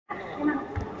ます。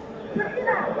それで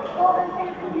は後半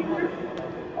戦始めます。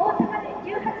大阪で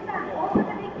18番大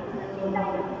阪電気通信大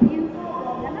学自由高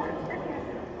校山口拓也さん、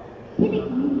響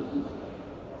に。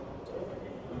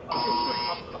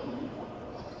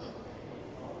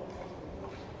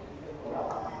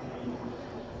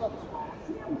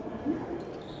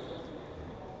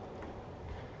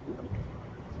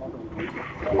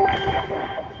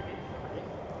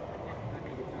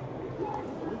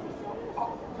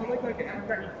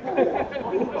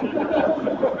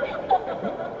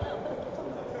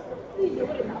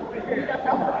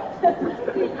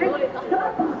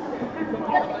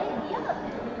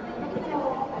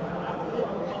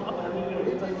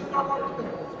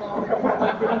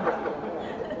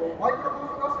マイクロマウ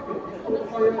ス合宿で実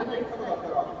際やらない方だった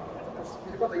ら知っ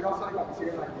てる方いらっしゃるかもしれ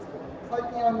ないんですけど、最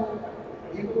近エン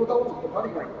コーダーをちょっとガ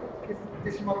リガリと削っ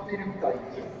てしまっているみたいで、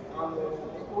エン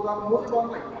コーダーの文字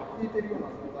盤が今消えているような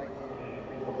状態で、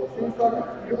センサーが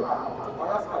切るのがちょっと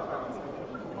怪しかったんですけど、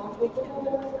今ちょっと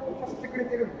走ってくれ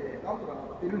てるんで、なんとかな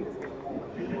ってるんですけども、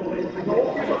今、大き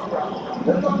い人たちがモ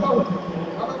ータータオルを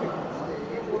斜めにして、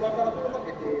エンコーダーから遠ざ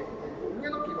けて、上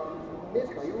の基板のネ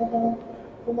ジが4本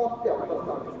止まっては2つ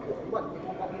なんですけど、今2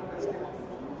本が変化してます。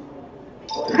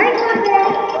はい、そう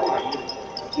で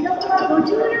す。記録は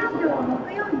54秒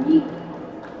642。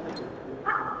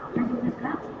あ、大丈夫ですか？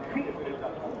はい。こ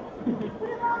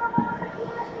れは先ほ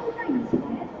どしてみたいんですよ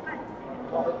ね。はい。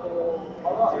まだゴール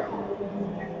ま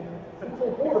でたど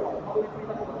り着い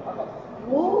たことがなかった。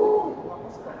おお。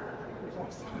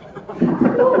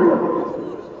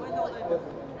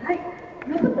はい。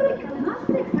ロボット歴はマウ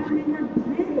ス歴3年なんですね。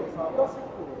クラシック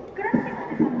で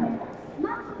3年。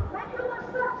マイクロマウス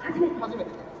は初め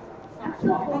て。発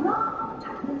想法の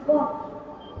発語。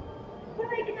これ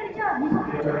はいきなりじゃあ2分大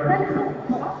丈夫です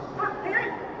か？あ、早い。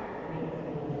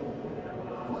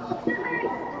突然早い。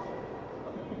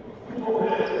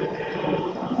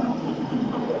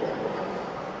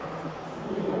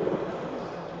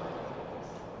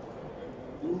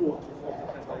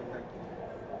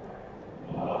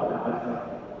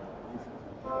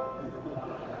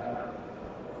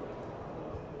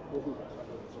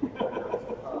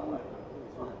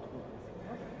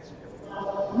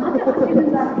なぜ走る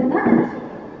んだってなぜでしょ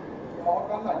う？わ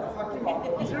かんない。さっきも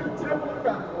16分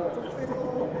間の直線の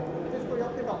テストやっ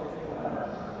てたんですけど、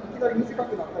いきなり短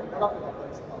くなったり長くなった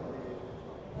りしたんで、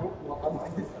よくわかんな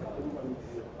いです。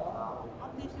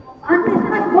安定して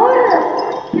ます。ゴール。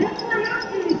記録は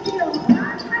41秒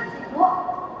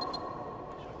385。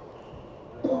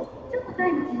ちょっとタ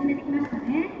イム縮めてきましたね。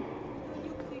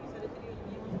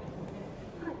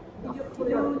今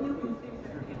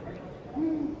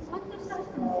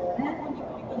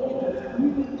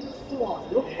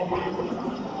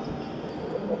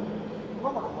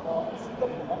までまだ知ったこ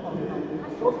となかったので、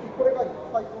正直これが今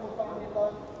最高のパラメーター、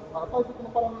最速の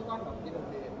パラメーターになっている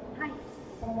ので、はい。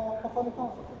このまま重ね観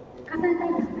測重ね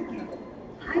観測だけ。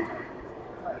はい。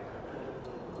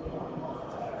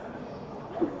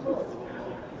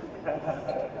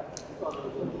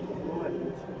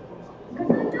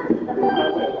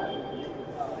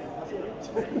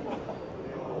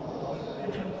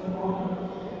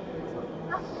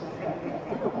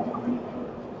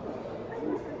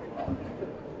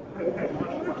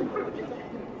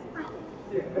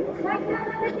最短が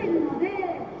出てるので、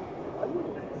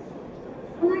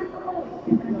同じところって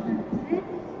いう感じなんですね。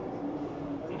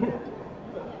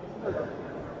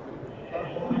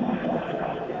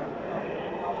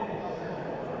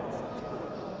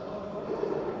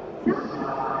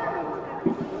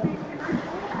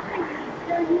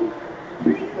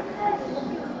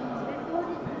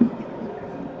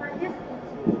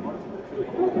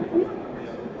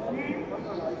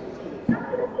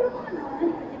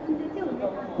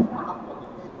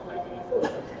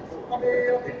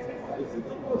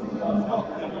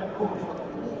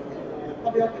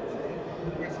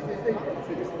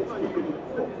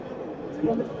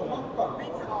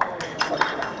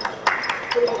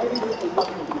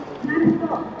なるほ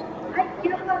ど。はい、記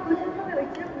録は55秒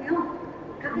164。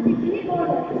確実にゴー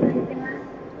ルを重ねてます。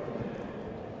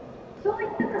そういっ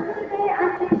た工夫で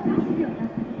安定して走るようになっ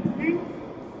たんですね。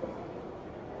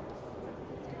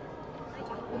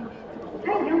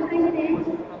はい、4回目で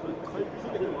す。そ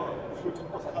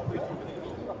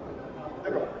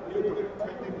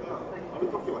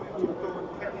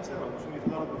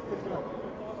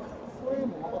ういうの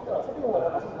も分かったら、それも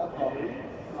私なんか、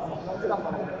何時間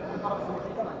かのこれから進めて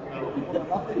いかないといけないことに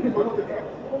なっているので、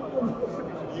本当に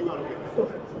理由があるけど。い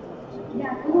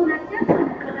や、この夏休み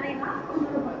の課題は、こ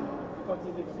のロボット。ま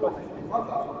ずちょっ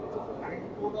と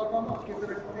コーダーが削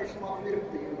れてしまっているっ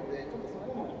ていうので、ちょっとそ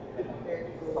この、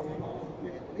ネ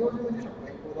オジム磁石の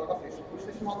エンコーダーが接触し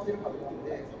てしまっているはずなの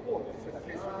で、そこを接触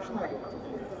しないようなちょ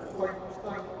っと解放した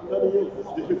いのと、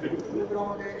プログラ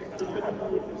ムで1秒台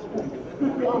で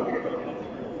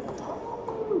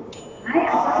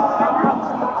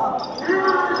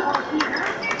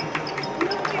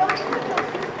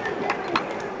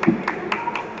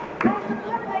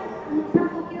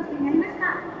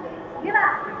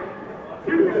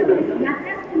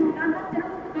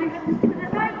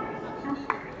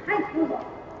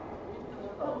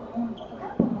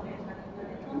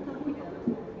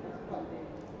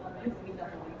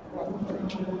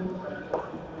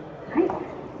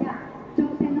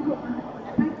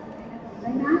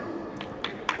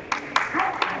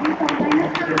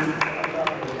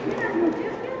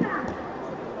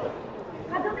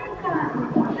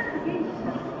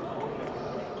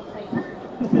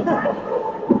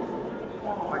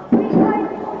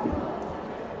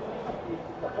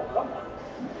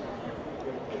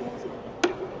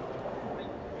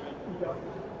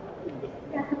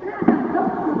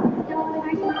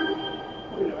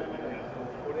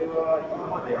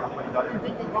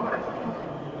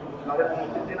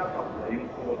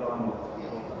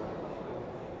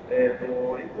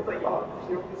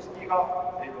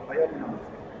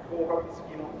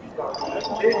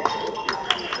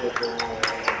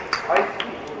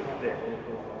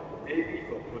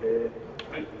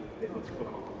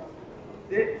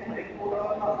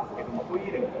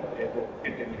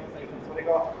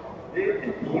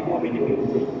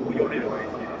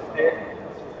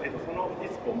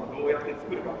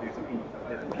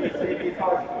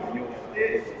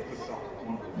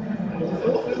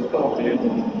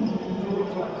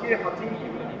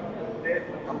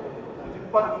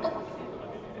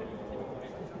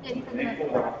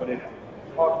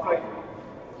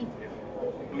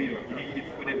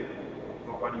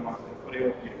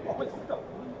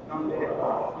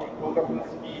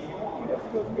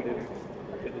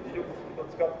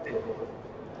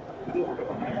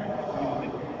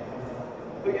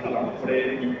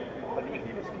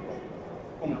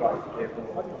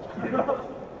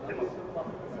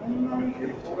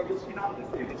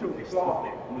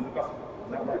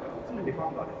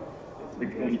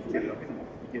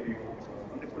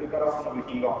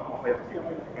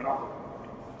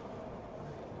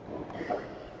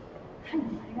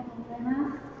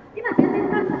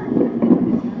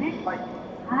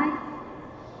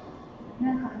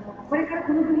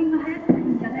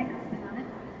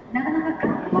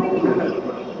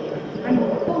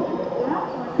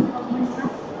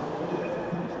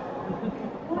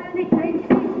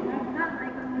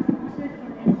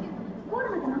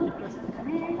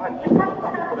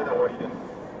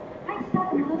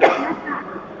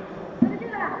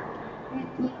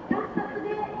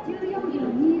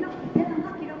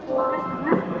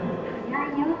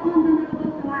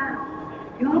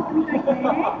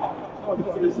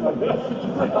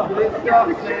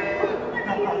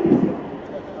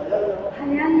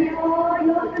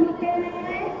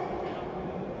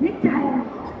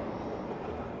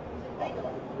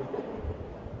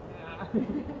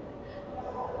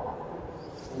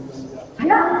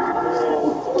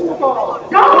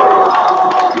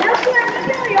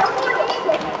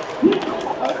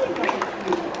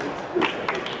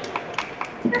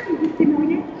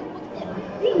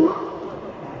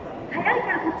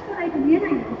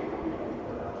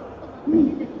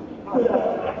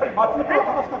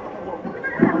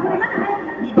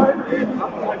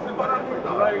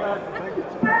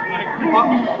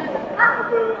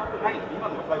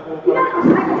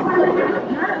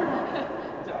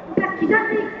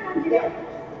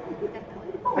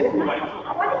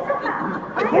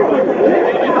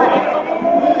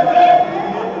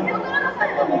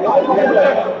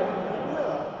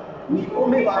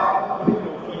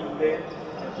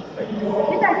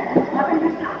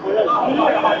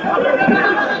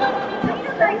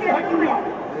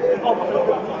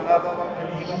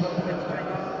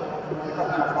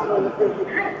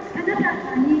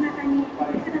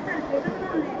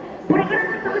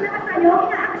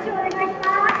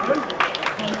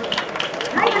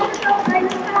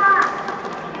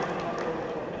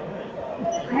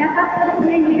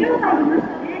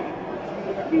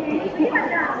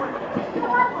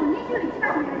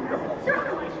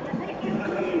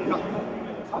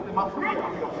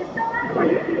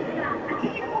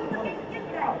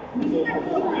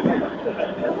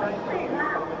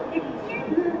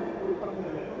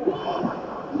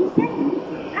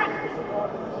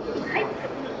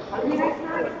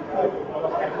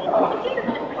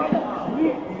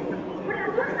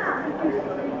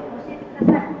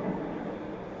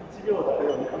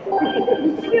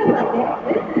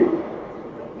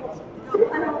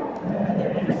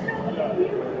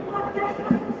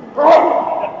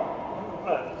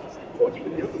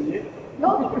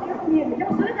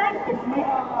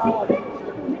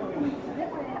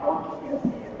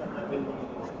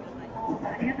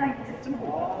はい、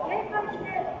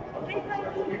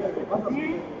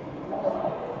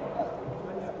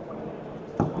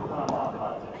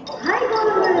ゴ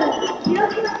ール。記録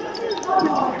は25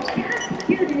秒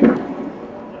189です。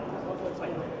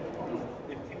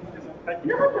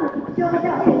ロボットの特徴をじ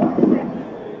ゃあ教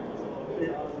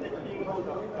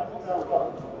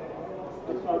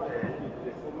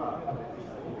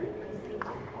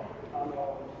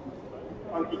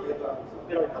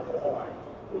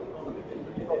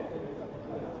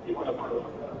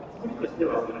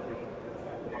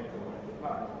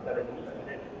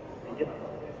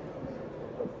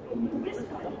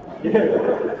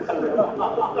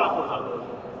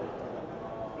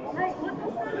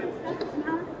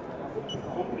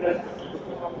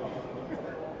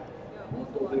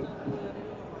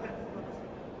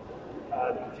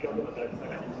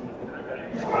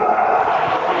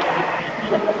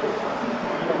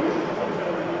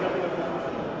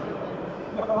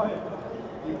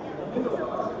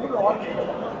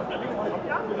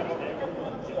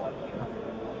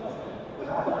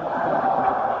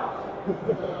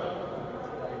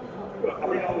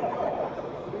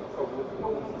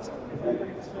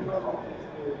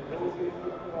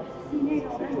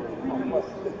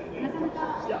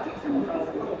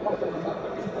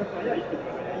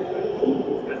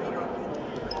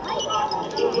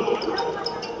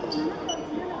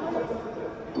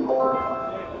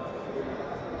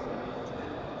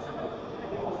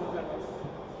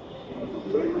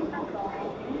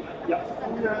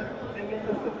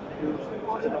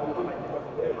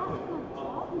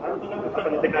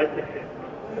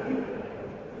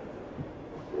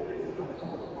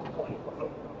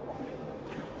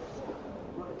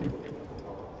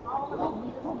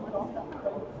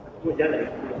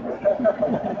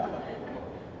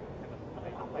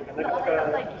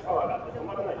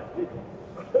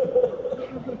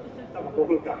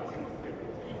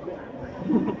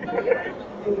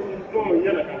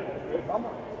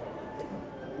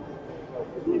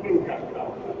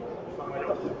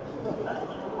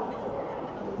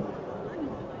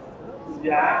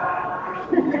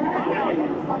えてくだ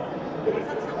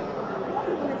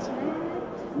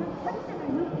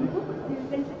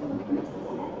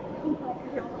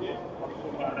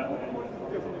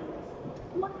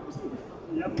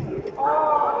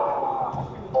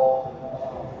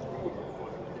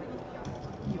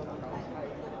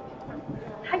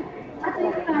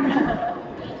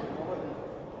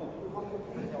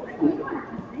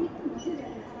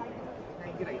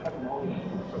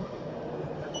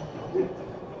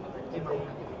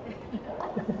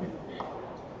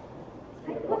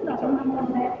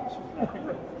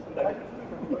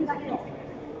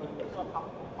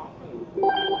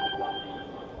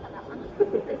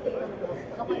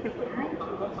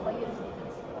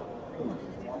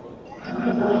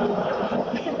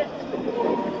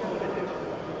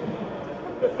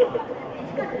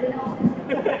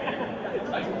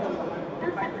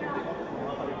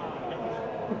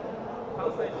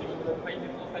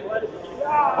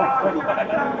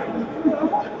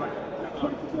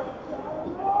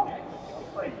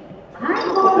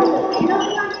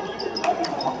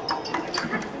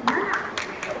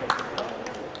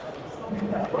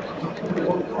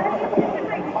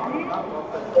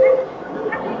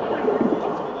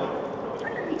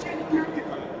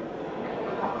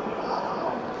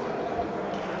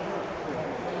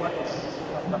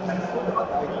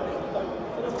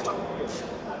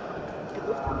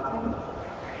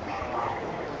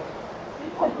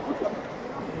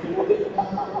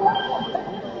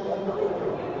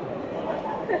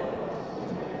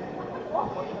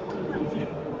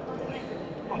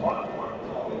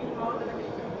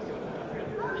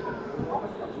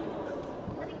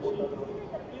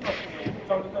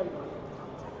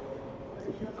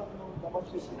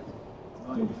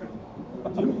は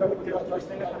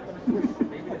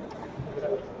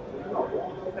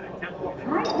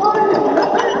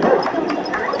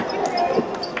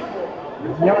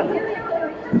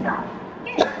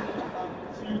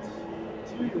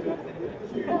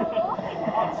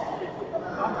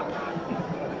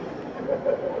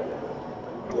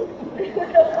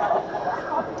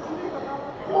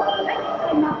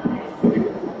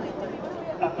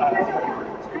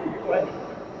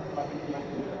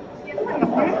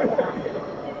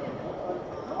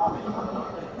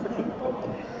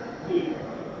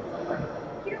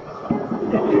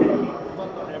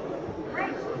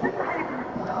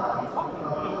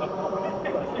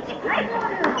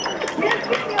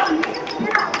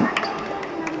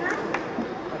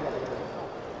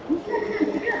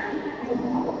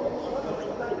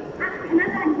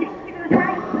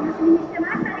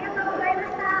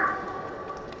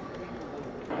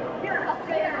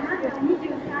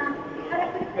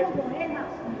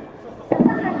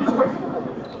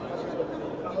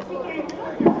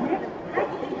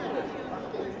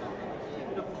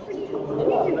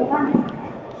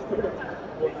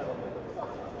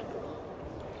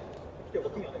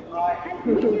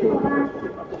25番、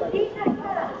Tシャツ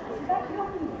から菅博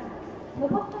文さん、ロ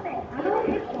ボットでアロー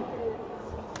ヘッド。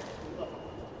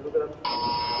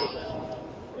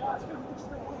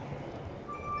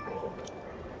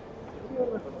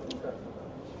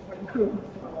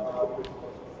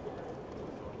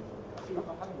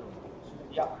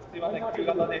いや、すいません、旧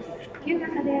型です。旧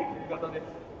型で。旧型です。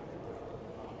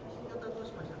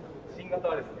新型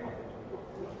はですね、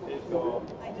実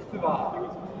は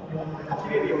走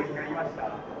れるようになりまし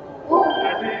た。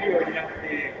走れるようになって、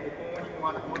こ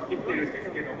こにも持ってきてるんで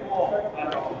すけども、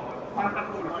参加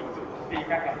登録をしてい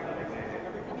なかったので、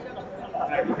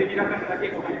見せびらかさだけ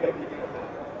ご覧いただきまし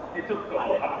た。で、ちょっと遊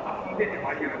んでても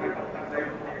ありがたかったんだよっ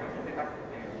ていうのを見せたくて。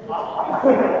は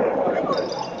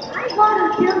い、ゴール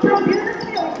記録を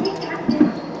16秒18です。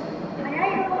早い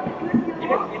ロボットき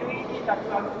ますよ。LED たく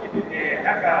さんつけてて、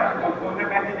なんかこんな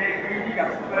感じで LED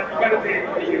がそこから光るぜっ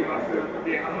ていうマスで遊ん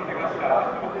でました。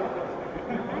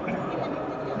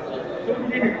消費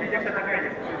電力めちゃくちゃ高い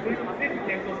です。全部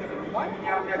検討すると2万2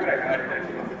アンペアぐらい流れたり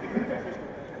します。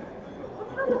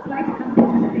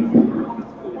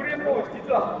これも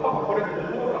実はこれゴ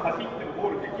ール走ってもゴ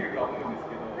ールできるとは思うんです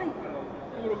けど、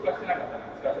登録はしてなかったので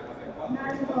知らせません。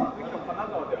次の金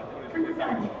沢ではこれでくだ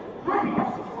さい。はい、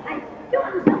今日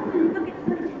3分にかけてそ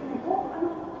れですね、こ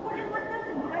れまた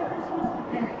もらい出します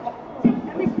ので、ぜひ試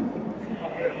してみてくださ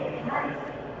い。は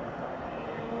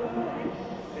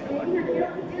い。今記録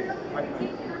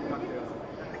16秒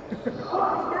18です。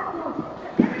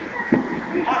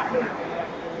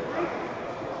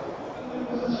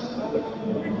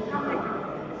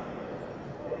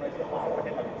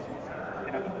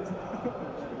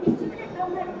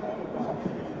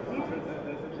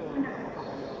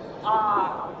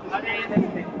あれです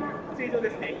ね、正常で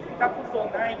すね、行ったこと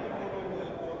ないところに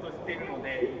行こうとしているの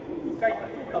で、一回行っ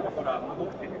たところは戻っ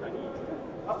てみたり、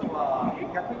あとは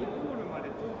逆にゴールまで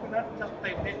遠くなっちゃった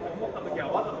よねと思ったとき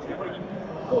は、わざと逆に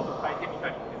コースを変えてみた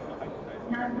りっていうのが入ってたりしま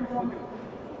す。なるほど。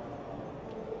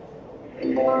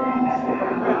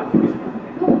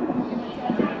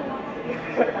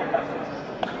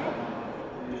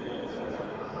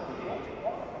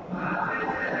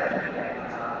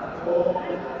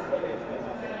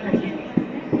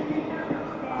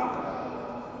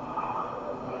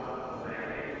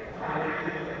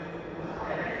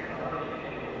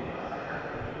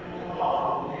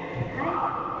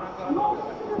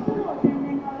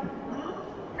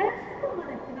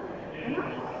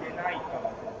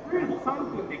3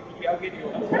分で切り上げるよ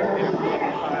うにされてるので、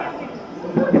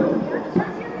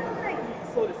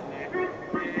そうですね。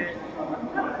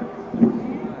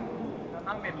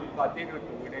斜めとか出ると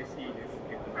嬉しいです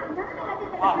けど。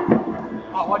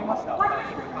終わりました。はい。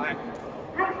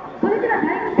それでは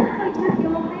第2セットいきますよ。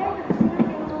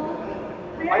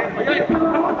早い。は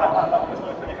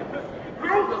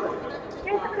い。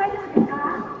検索大丈夫ですか？は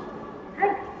い。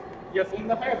いや、そん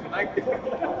な早くないって。いや。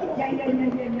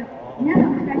皆さ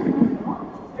ん期待してます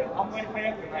よ。あんまり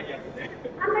早くないやつで。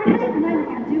あんまり早くないの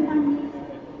から順番に。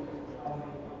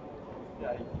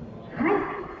はい。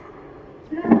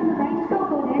菅さんの第2走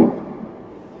行です。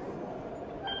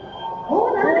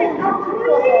なんでかっこい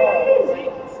い。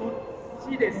そっ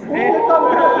ちですね。6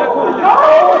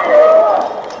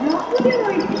秒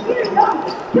194。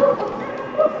今日国際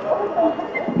コースを初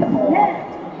めてですね。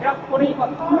いや、これ今、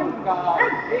ターンが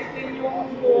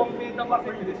 0.45 メーターパーセ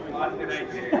ントでしか回ってないん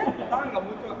で、ターンがも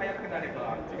うちょい速くなれ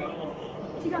ば違う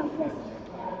コース。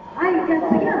はい、じゃあ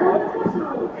次はどんなコースを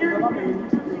選んでくだ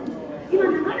さい。今、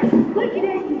流れすっごい綺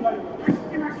麗に走っ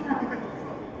てました。か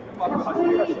っこ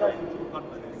いい。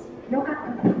よかった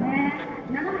ですね。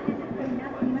斜め出てることにな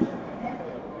っていましたので。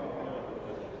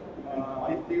は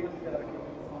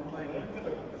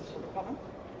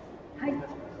い。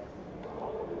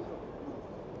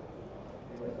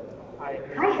はい、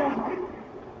どうぞ。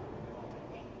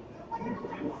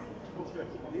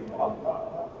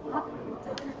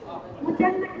持ち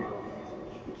上げなきゃ。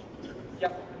い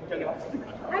や、持ち上げます。はい、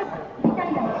リタイア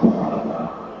です。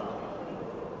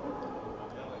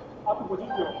あと50秒。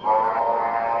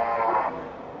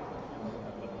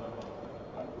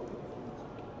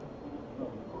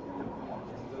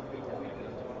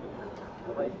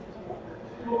はい、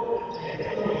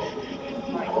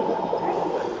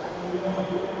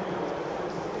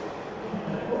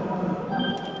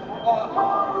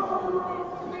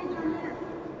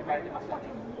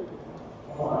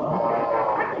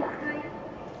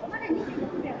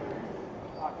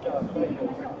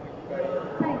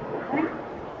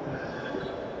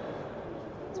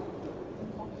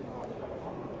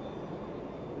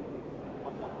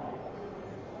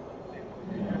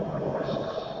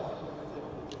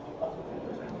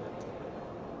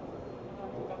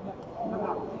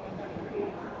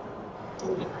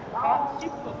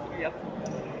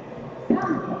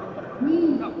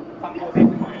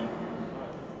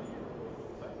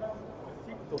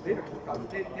出る期間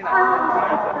出ない。は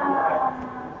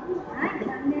い、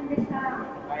残念でした。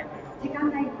時間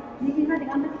内、ギリギリまで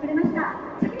頑張ってくれました。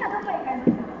次はどこへ行かれま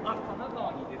すか？金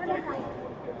沢に出たいと思っ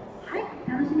てます。はい、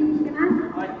楽しみにしてます。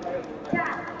じゃあ、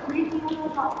ブリーフィングを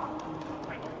どうぞ。は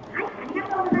い、ありが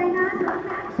とうございます。また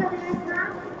拍手お願いしま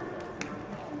す。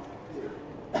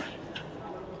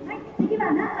はい、次は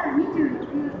ナンバー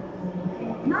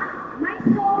26、マイス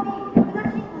トーリー、福田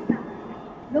慎吾さん、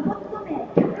ロボット名、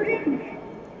キャプレーンです。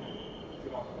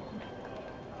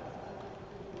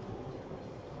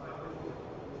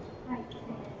はい、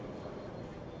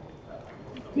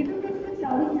自分で作った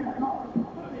オリジナルの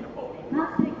マ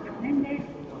ウス歴4年です。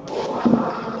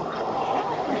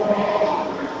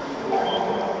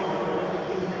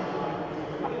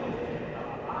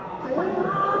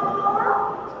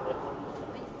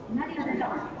何が出た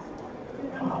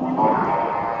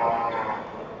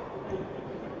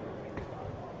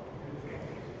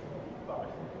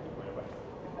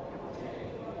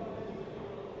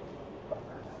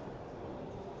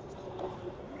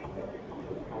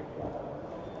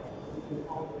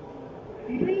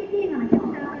？LED がめちゃく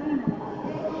ちゃ明るいので、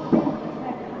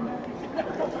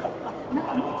なん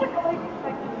かめっちゃ可愛いって書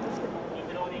いてあるんですけど。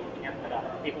水の電気にあったら、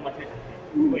抵抗待ちですね。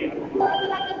すごいある。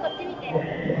こっち見て。う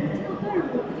ちのトイレの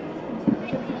60分に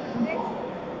してないです。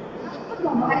ちょっと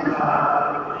曲がりました。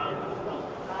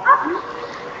あ、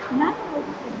何を言っ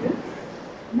てる？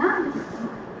何ですか？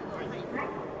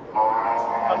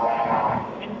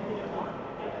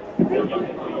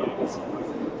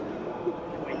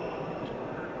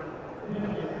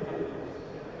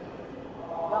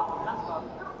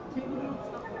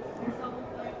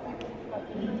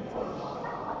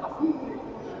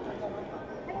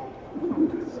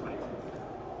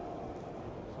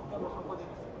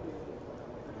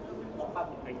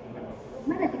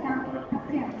まだ時間たっ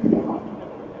ぷりありますよ。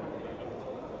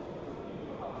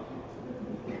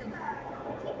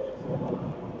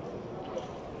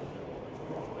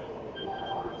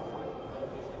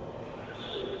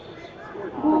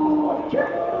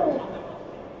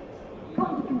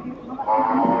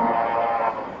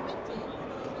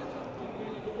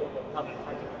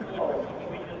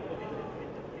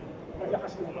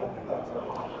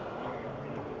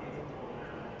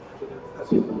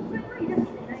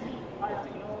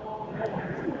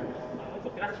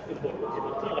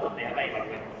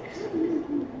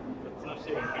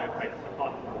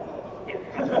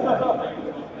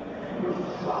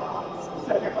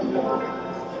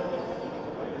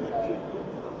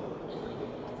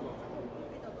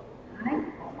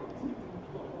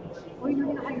お祈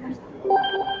りが入りました。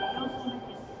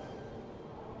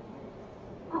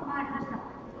あ、回りました。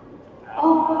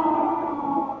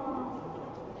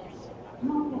な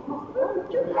んかかっこい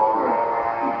い。ちょっと結構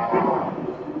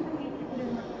言ってくれるん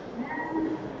ですね。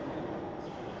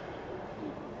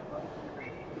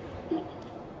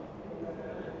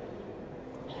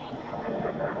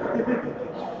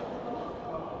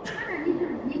まだ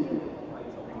20あり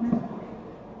ますので、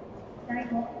第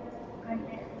5回で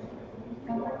頑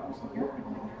張ってほしいなって思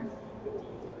います。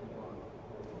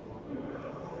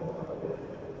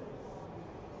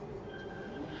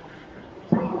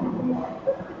最後のこの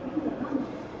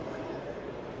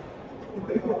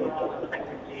目元の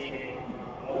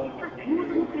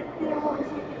決定を教え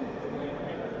てるんですね。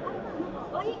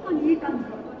あ、いい感じ、いい感じ。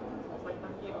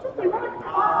ちょっと今まで、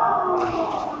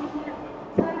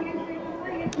再現性高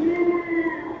いですね。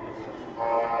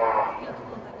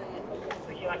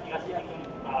次は東日本で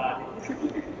す。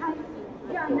はい、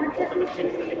じゃあ夏休み中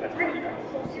に、はい、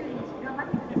週に頑張っ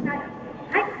てください。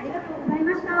はい、ありがとうございま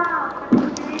した。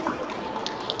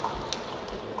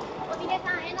小峰さ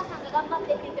ん、えなさんが頑張って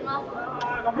くれてます。は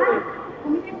い、小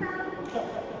峰さん、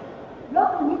ロー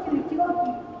プ21号機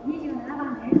27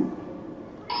番です。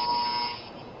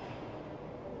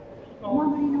お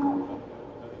守りの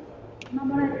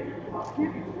守られているんですね。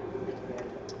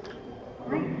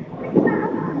はい、小峰さん、ロ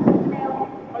ープの説明を。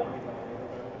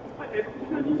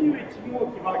21号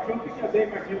機は基本的には前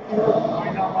回19号機のマイ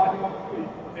ナーバージョンとい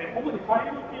うことで、主に回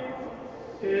路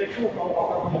系の効果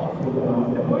を行っていま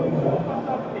す。こういうのが2つ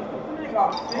あって、1つ目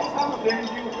がセンサーの電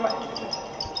流が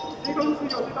正確に数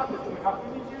字を出たんですけど、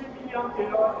120ミリアンペ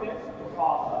アと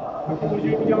か150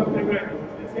ミリアンペアぐらいとい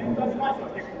うことで、センサーに関して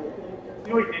は結構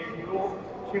強い電流を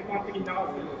瞬間的に流す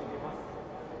ようにしています。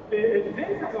で、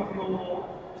前作はその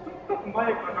1区画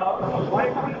前からの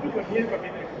距離が見えるか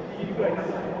見えないかギリギリぐらいになっ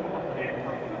ていると思うので、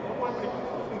そこはやっぱり少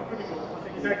しでも距離を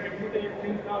稼ぎたいということで、セ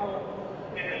ンサーの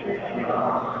LED を使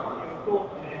う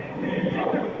と、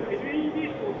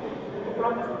LED とトラ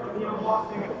ンジストの組み合わ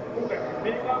せが今回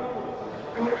メーカーの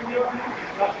この組み合わせに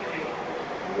出している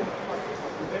ものを使っていま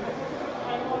すので、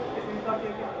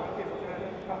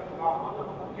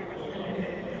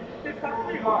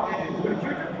次は、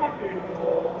90番というス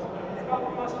カー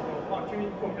トなしの、チュー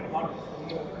ニングコンテナがあるんです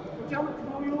けども、こちらの自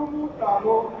動用モーター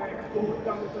のコンピュー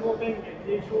ターの自動電源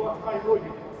に昇圧回路を入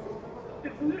れています。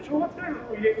で、通常昇圧回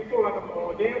路を入れると、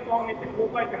電圧を上げて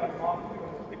高回転が回すとい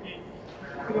う目的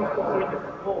の人が多いんですけ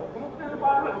ども、この機体の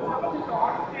場合はどちらかというと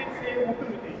安定性を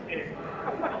求めていて、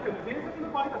つまり前作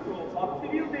の場合だとバッ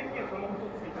テリーの電源そのまま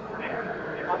取っていたので、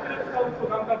バッテリーを使う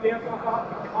とだんだん電圧が下が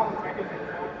ってきて、ファンの回転数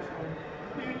が下がってしまう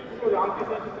というところで安定性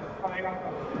にちょっと課題があった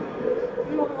んですけど、そ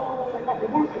れを5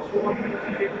ボルト昇圧につ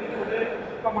いていくことで、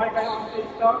毎回安定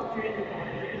した吸引力が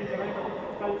できるんじゃないかと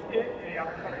期待してやっ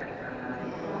てたんです。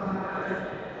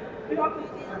で、あと、そうで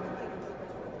すね、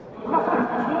そ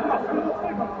の使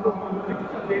い方と、テクス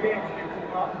ト低電圧という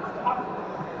のがある。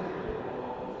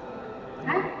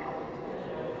はい。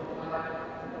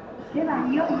では、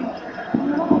いよいよ、こ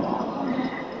のロボットを購入し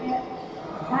て、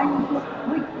第2部、も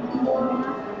う一個進めま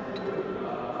す。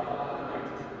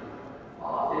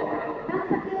探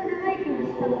索長い距離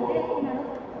したので、今ロボ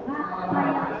ットがファイ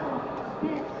ヤー操作して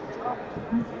います。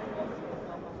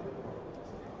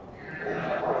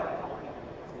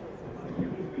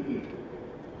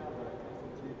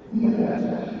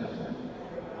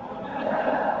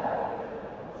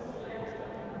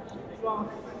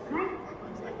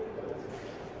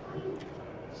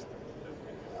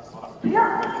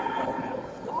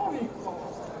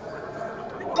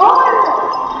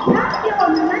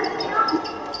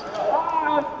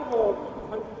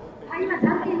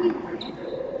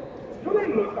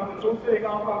調整が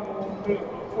よ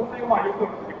くな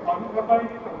ってバグが出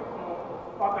たの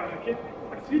と、あと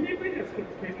3D で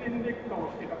経験劣化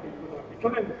をしていたということがあって、去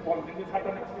年の方は全然最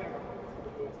短で走れなかったんで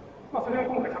すけども、それが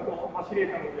今回ちゃんと走れ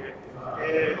たので、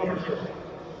乗り切って。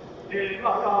子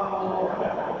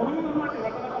供の生まれて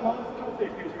なかなかマウス調整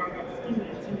という時間が月に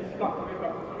1、2時間取れるか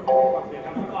というのがあって、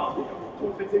なかなか調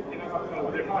整できてなかった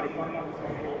ので、かなり不安なんですけ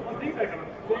ども、前回から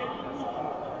全員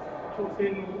調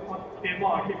整のあって、結構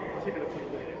走れたという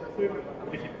ことで、そういうのが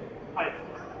嬉しいです。はい。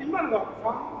今のが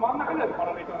真ん中にあるパ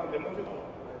ラメータなので、もうちょっと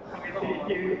上げてい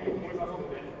けると思いますの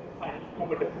で、はい、頑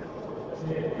張りたいと思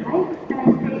います。はい、期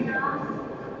待しています。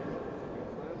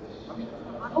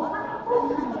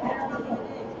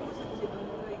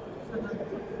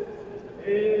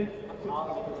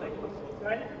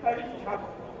大体100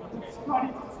割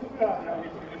ずつぐらい上げ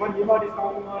てくる、2割、3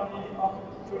割アッ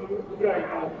プぐらいの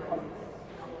感じです。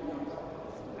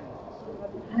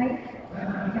はい、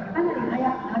かなり早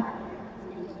く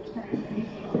期待してい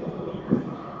ます。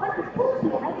まず、コースの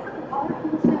入り方変わる可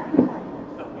能性あります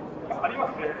か？ありま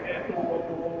すね。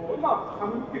今、探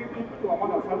っているということは、ま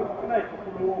だ探ってないとこ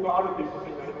ろがあるということ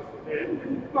になりますので、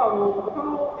他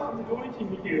の上位陣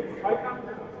見ていると、最短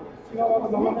で内側の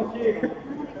生の経路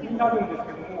になるんです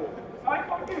けども、最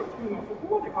短経路を作るのはそ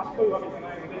こまで賢いわけじゃ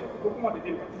ないので、どこまで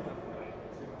出るかということで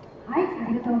す。はい、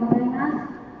ありがとうございま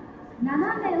す。斜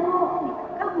めを行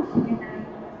くかもしれない。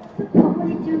ちょっとそこ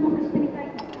に注目してみた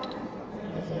いと思います。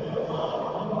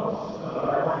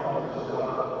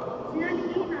ちなみに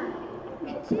今、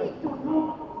1位との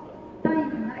タイ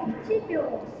ムが1秒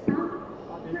3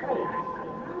ぐらいあるかな。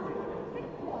結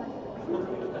構ありま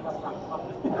す。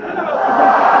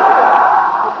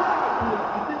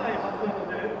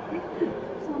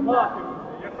そんな。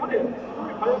彼、速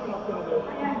くなったので。速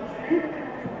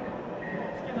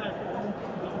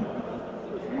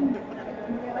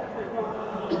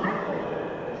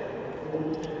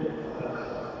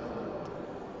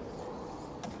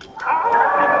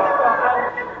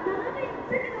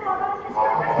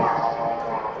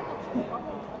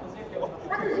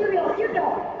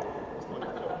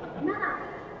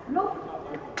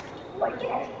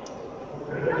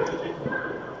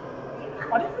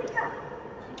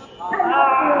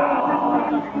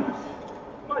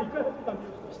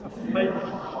いです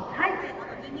ね。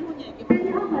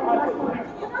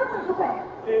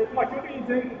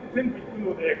全部行く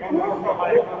ので、関東が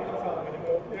前、関東さんで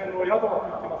も、宿は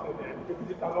作ってますので、翌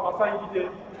日、朝入りで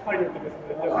入るんですの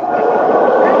で、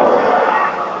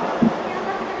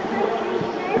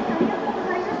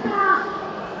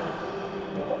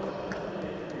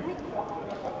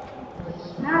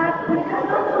これから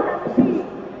どんどん楽しい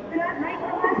マイク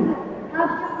ロマウスハー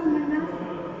フ競技になります。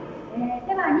で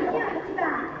は28番、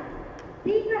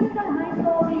ビーズスターマイスト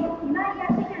ーリー、今井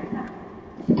康弘さん、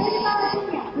シュベルマジュ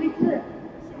ニア V2、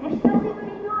久しぶり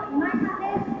の今井さん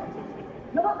です。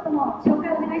ロボットの紹介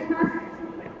をお願いします。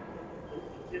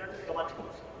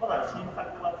まだ新作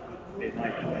は作ってない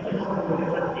ので、さ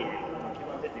っき基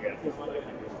盤設定がやってもらうよう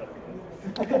にした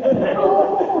んですけど、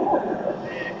特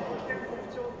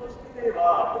徴としては、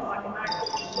あまりないと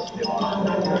ころとしては、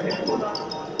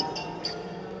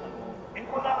エン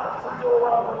コーダーが通常は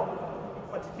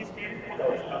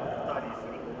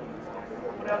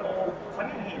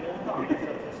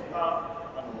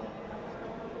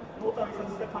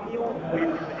が紙をこうい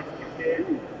うふうにつけて、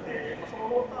その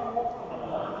濃淡を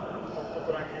ト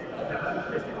ランジスタで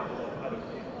設定していくことがあるっ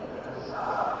ていうのが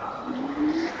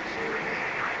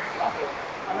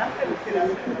何回も来てら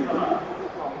っしゃる方は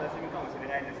おなじみかもしれ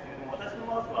ないんですけれども、私の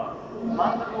マウスは真ん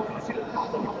中を走るってこ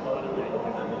とにこだわらないの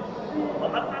で、真ん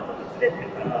中がちょっとずれて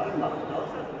から直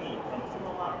さずにそ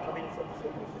のまま壁に沿って走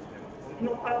行してしまいます。次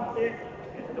のターンで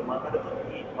曲がると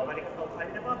きに曲がり方を変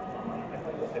えれば真ん中に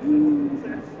戻せる。そ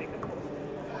れはしていくことです。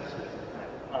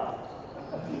まあ、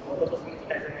今年に期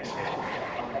待じゃないんで、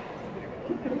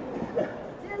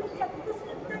ちなみにじゃあ今年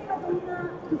の期待はどんな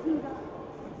工夫が？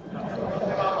そ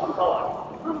れはパワ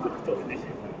ーです。特徴でし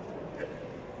て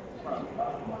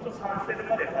3セル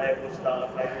まで対応し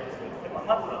た対応をするので、まず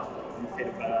は2セ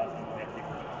ルからやっていく。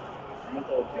あ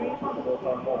と、吸引ファンのボ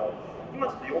タンも、今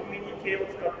ちょっと4ミリ系を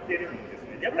使っているんです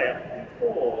ね。やっぱやっていく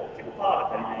と、結構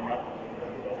パワーが足りないなと思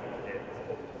うので、そ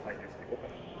こを改善していこうか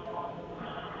な。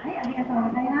はい、ありがとう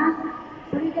ございます。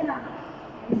それでは、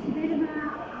シベルマ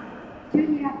ジュ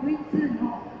ニア V2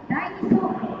 の第2走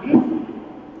行です。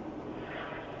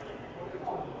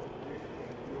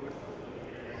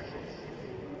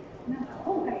なんか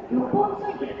今回旅行つ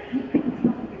いて言ってき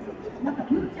ましたけど、なんか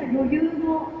むっちゃ余裕の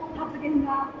発言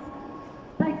が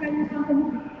大会の参加目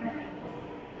的に書いてありま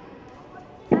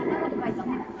す。3年後と書いたね。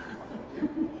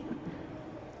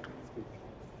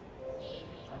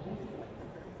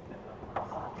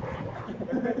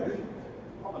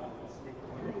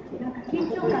なんか緊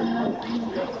張感のある感じ。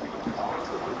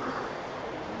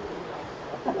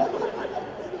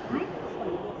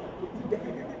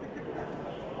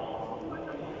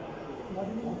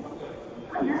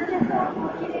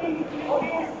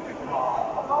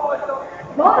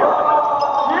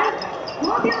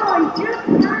5秒16、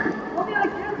5秒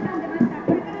16、出ました。こ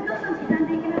れからどんどん刻ん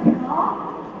でいきますよ。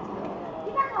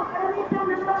今のパラメーター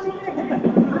何番目ぐらいです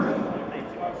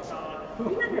か？今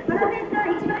のパラメーター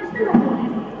一番下の方で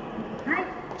す。はい。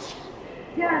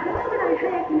じゃあ、どのぐらい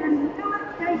速くなるのかは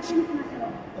期待してみましょう。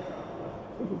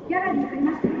ギャラリーありま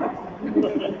したよ。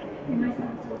今井さ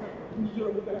ん。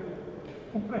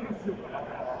ちな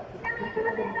みにパラ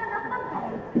メーター何番からあ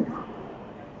るんですか？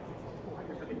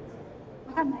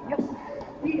わかんないよ。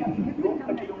いいよ。ゆっくり考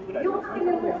えて。4かける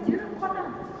16パター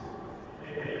ンです。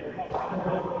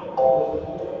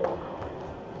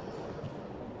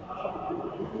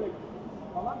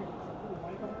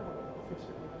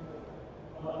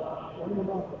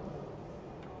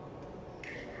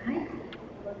はい。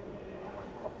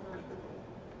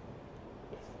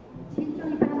慎重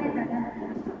にパラメーターがなってま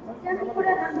した。ちなみにこれ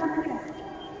は何番目ぐらいですか？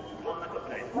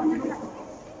真ん中ぐらい。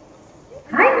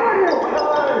はい、ゴール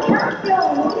3秒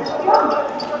64。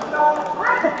は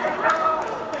い。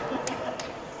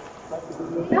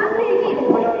暫定1位です。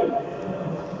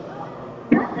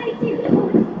暫定1位です。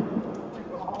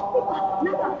な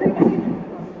んか取り返し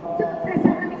ちょっと大差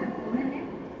が見ちゃってごめんね。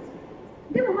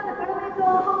でもまだパラメーター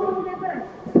半分でぐらい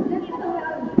全然上あ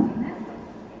るんですよね。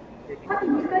あと2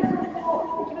回それとい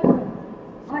きます。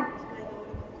はい。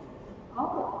青。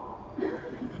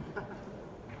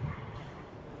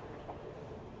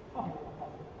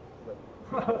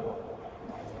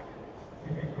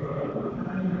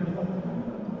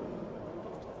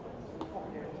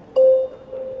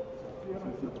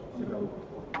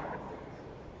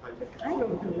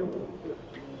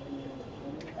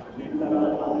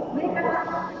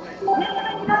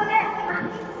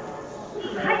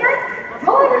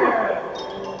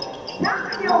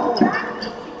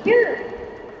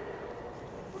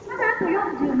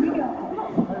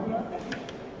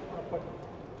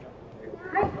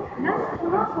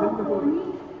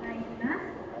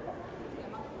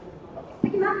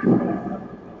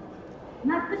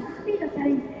マックススピードチャ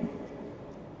レンジです。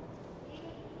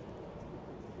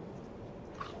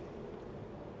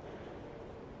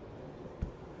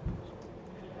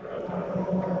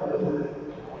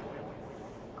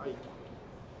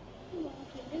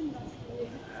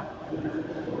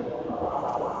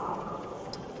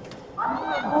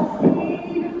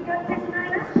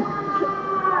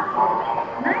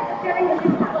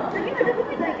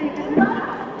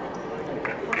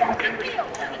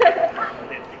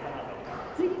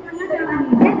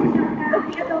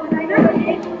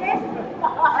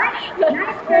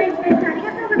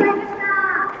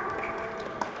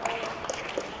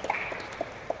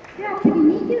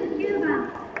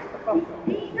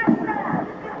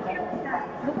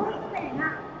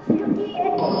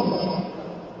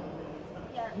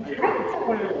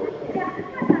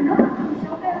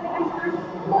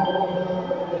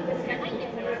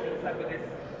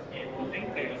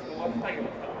今回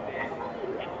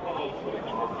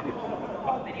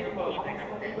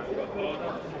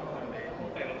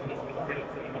回は私がゼロ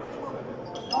積みました。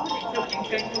一応限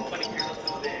界突破できるようになっ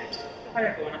たので、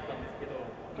早くはなったんですけど、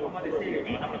今まで制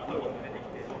御がなかった部分が出てき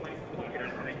て、そんなに速度を上げら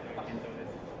れてないというのが現状で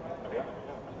す。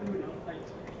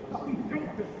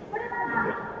これは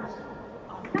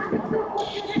関節走行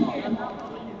中ですけれども、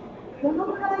どの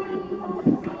ぐらいの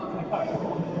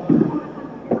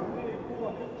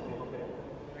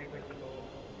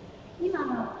今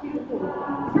の記録は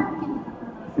さっきの方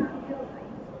が3秒台、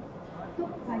トッ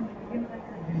プが2秒台くら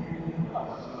いです。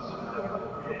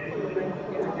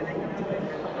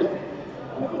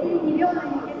2秒台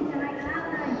にいけるんじゃないかな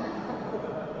ぐらい。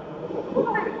ここ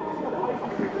までコースが多いで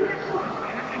す。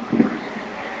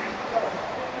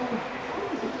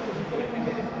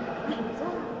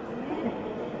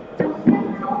直線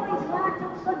が多いのはちょ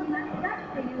っと苦手だっ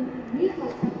ていうふうにおっ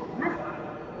しゃっています。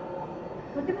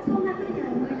とてもそんなふうには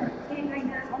思えない軽快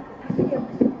な走りを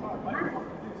しています。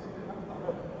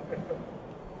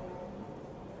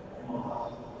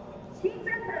新プ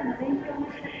ラプラの勉強も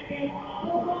したくて、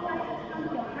統合開発環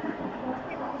境から活動し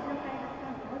て独自の開発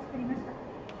環境を作りました。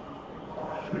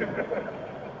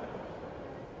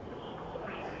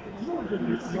今、プログ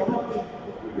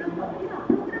ラ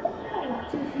ムを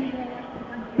中心でやってる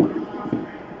感じですか？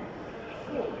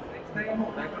期待は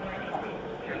もうだいぶ前に今のソ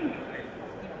フ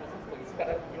トを一か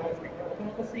ら書き直して、こ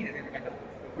の年で全部書いてあったんで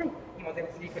すけど、今全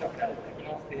部3プラプラを書き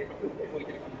直しておい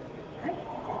てる感じです。はい、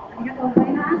ありがとうござ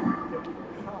います。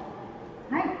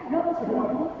はい、ロボットが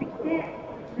戻ってきて、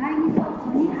第2装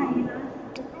置に入ります。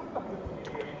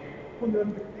同じ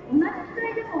くら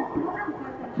いでも、プログラム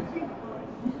変えたら走りが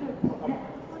面白いですね。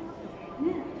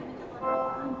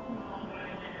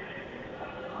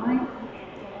はい。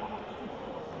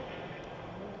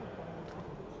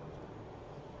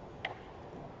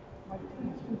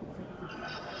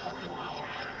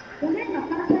5年の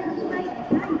関西地区大会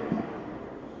3位です。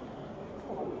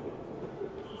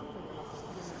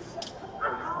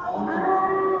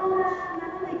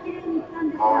斜めきれいにいったん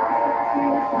ですが、外してしまい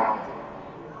ました。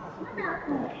まだあと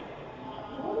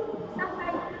3回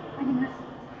あります。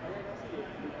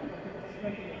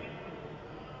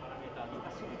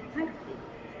はい。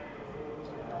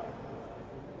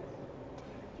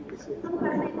このパ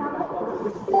ラメーターはゴール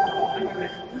2秒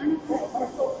62。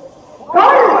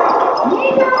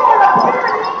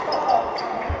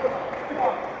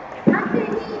3.2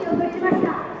 に遅れてました。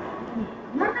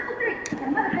真ん中くらいだから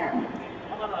まだ早く。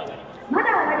まだ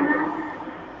上がります。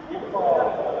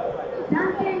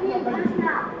3.2 に来ました。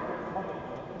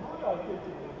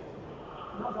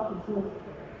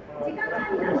時間管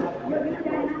理が余裕で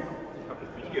あります。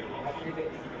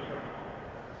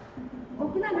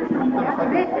奥永さんまであと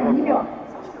 0.2 秒。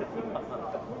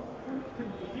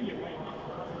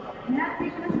狙って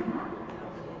いきましょ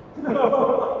うか。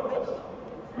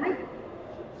はい。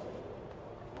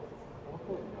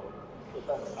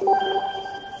ゴール。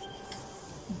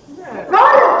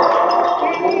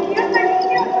記録が2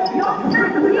秒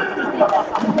432。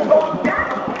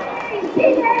1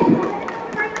位です。おめでとう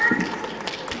ございます。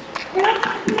よろしく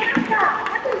決めました。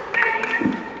あと1回あり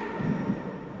ます。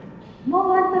もう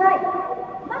ワントライ。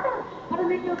まだパラメ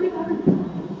ーター振りがあるんですか？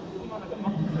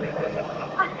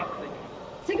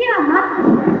次はマ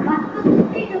ックスス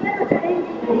ピードでのチャレンジ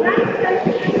になります。期待し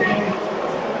てください。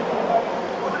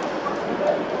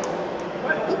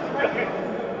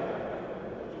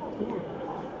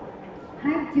は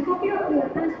い、自己記録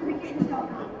短縮できるでしょうか。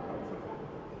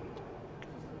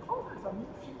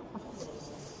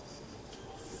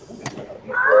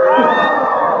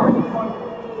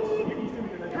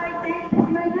回転してし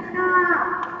まいました。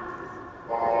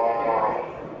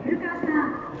古川さん、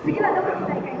次はどこの大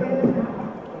会になりますか？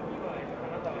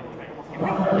は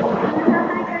い、金沢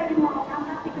大会にも頑張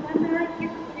ってください。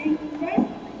結構元気です。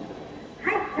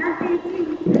はい、暫定1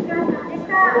位古川さんでし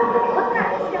た。僕ら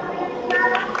一緒お願いしま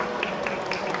す。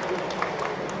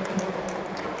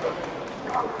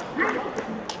はい。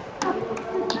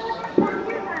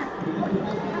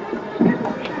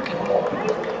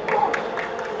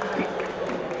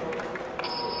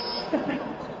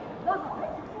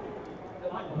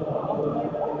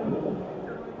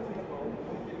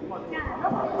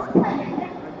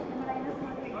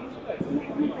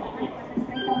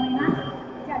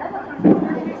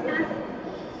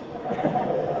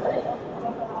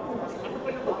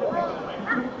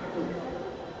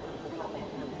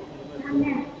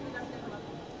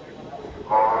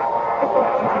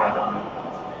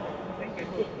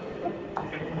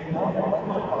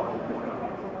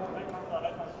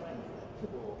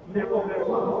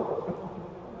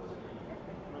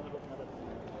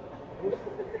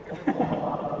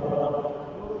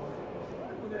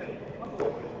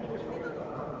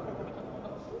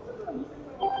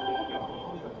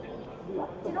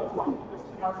ア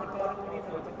ルゴリズ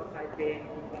ムをちょっと変えてい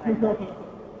かないと。本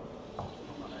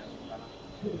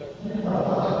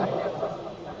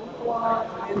当は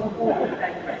上の方を見たい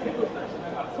んですけど、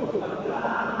基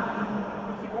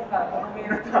本がこのメー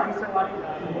ルと相性悪いな。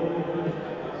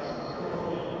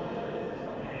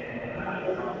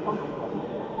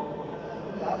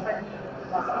朝に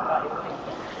マシンがあるので、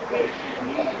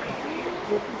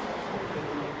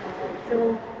一応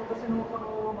今年のこの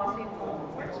マシンの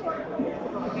ま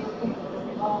ず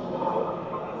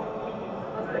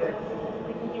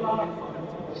的には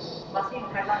マシン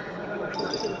変えたんですけど、機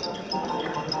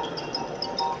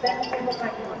体の点も変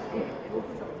えてまして、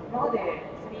今まで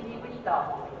 3D プリンタ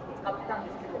ーを使ってたん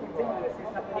ですけど、全部制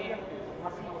作で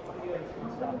マシンを作るようにしま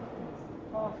した。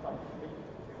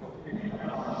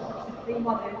で、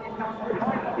今全然完成して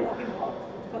ないんですけど、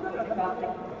ちょっと時間的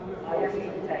に怪しい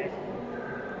みたいです。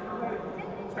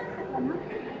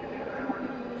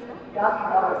いや、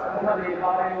そこまで回る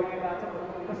余裕がちょっ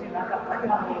と少しなかったの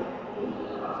で、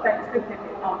機体作ってて、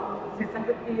切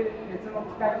削っていう別の機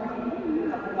械の加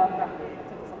工があったんで、ち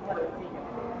ょっとそこまで大きいので。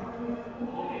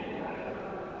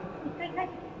一回帰っ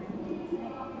てきて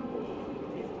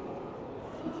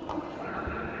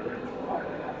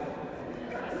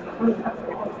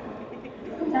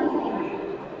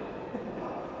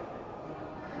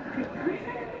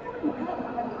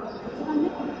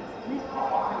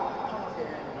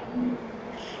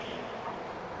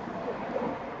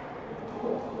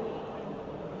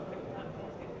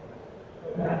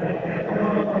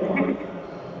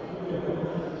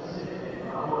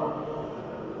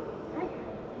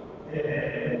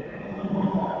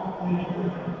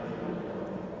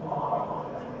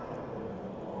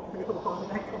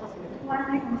終わら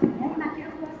ないかもしれない。今、記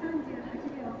録は38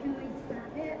秒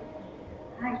913で、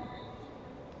はい。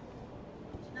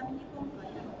ちなみに今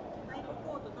回、タイプ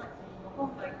コードが、今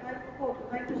回タイプコード、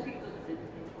タイプシートで出て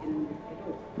きてるんですけ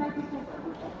ど、タイプコー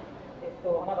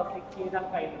ドはまだ設計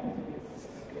段階のです。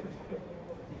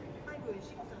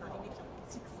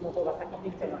6の方が先に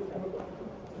できちゃいました。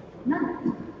なんで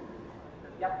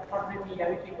いや、完全にや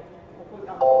る気の、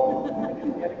や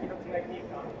る気の違いっていう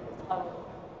か、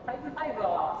タイプ5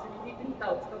は 3D プリンタ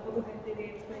ーを使うこと前提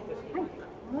で作ろうとしていました。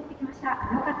戻ってきました。よ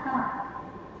かった。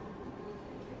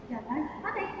じゃあ、ま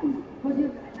だ1分50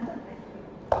秒ありますので、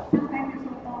3回目の仕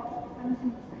事を楽しみ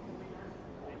にしたいと思います。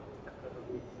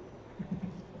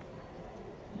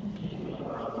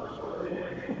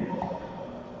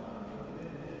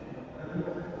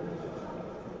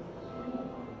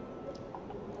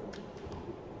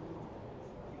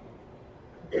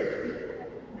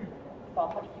あん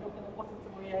まり記録残すつ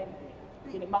もりないの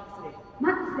で、マックスで。マ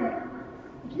ックスで。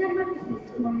いきなりマックスでいく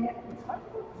つもりで。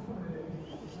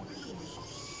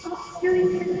急に。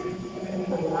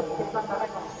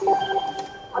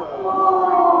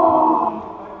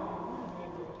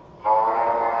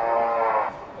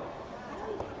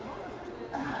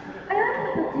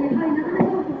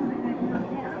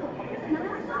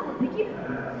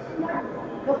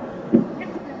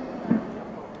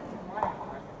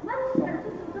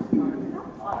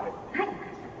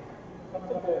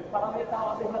パラメータ合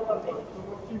わせになったので。は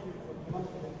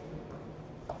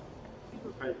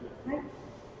い。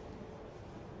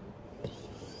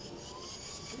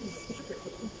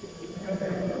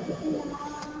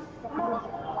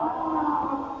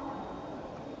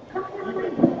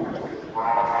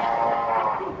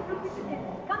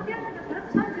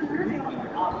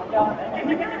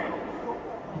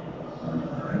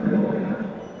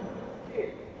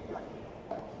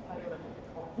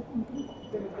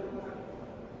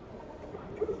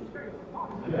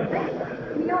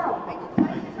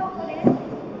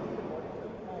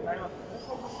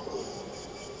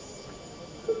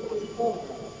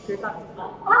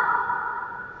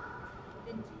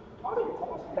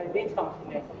電池かもし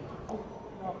れない。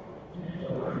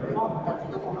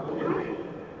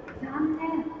残念。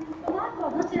この後は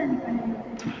どちらに行かれるん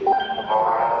ですか。は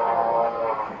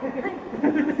い、そ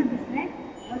うですね。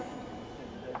よし。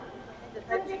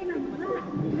今のは、は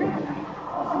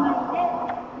い、おしまいで、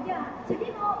じゃあ次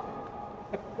の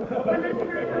お話の後に勝負し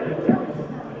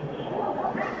た方が、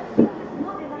はい、シックスの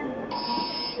出番になります。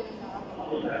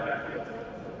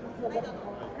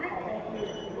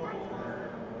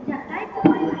じゃあ、タイプ5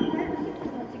とタイプ6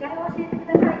の違いを教えてく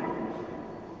ださい。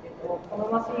この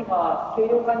マシンは軽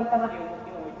量化にかなり重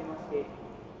きを置いてまして、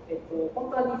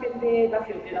本当は2戦で出す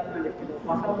予定だったんですけど、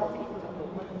場所を持ちにちょ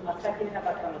っと扱いきれな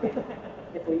かったので、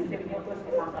優先に落とし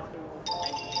て参加しています。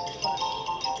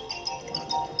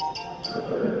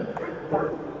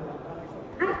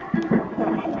は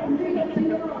い、次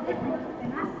ので持ってま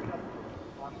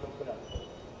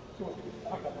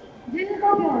す。15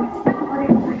秒135で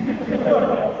す。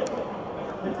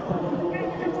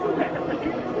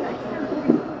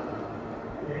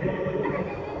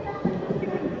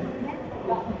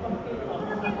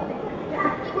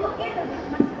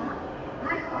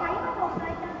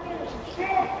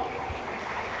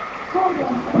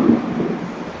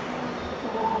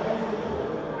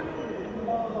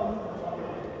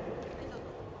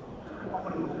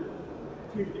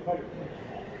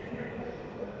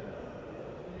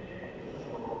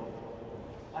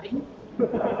あれ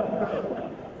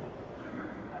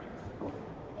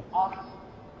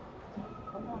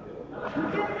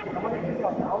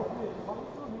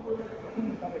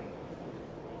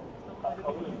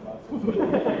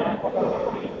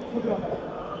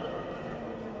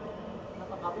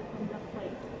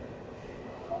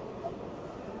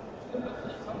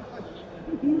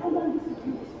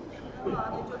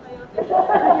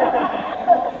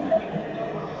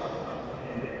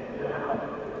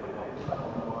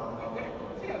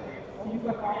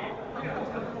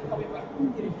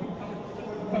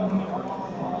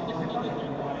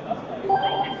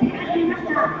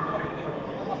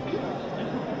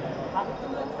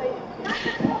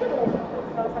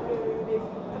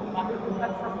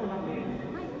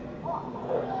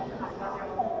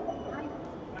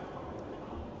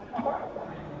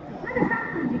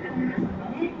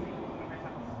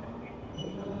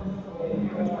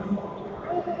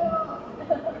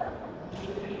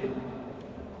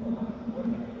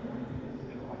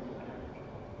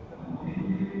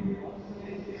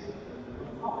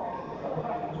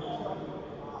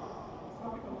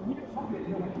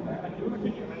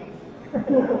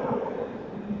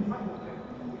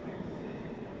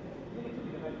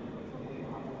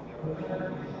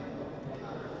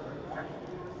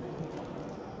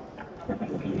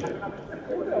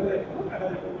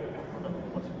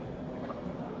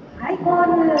はい、ゴー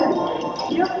ル。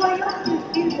記録は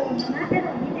49秒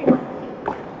702です。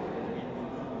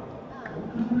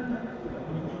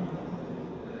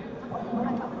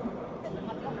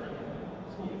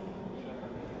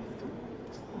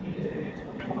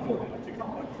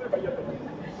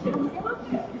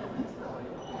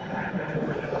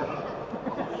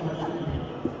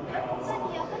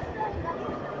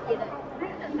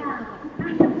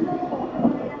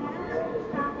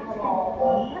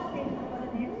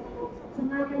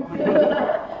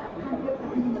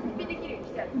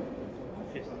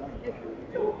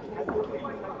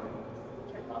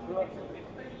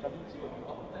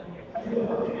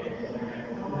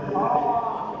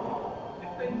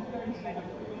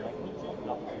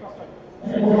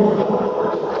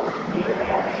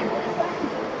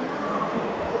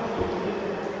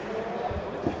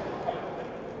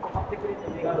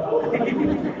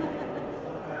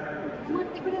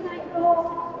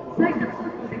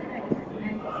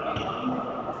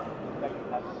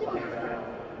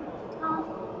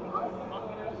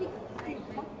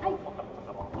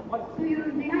という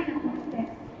願いが込めて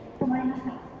止まりました。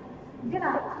では、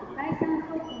第3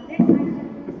走行で最終走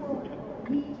行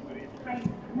に入る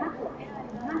かなと思いま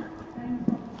す。第2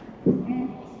走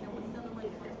行で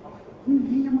すね。み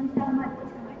んなモニターの前に捕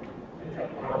まえて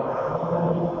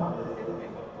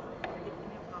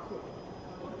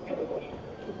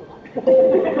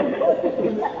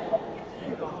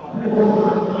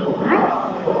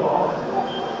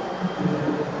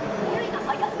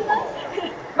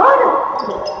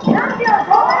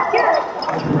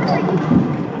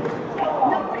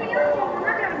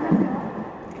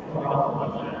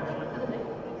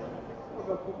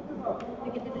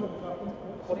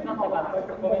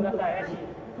ごめんなさい。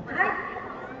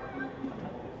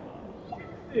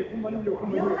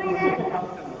了解です。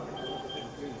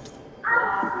あ、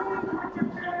止まっちゃっ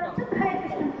た。ちょっと早く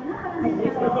したのかな、からね。まだ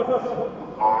1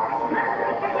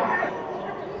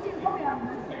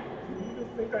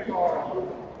回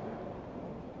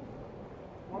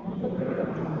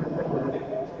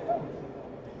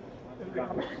あ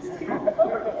と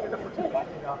25秒あり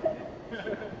ます。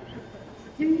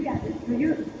12が余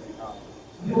裕。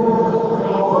早い！ゴ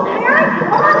ール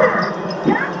！3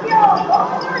秒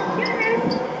59で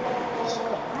す。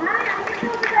はい、ありがと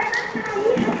うございました。い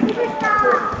い走りでした。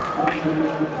はい。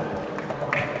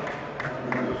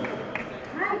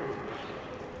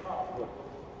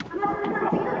浜園さ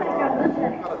ん、次の大会はどち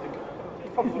らです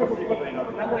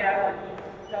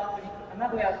か？名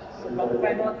古屋の6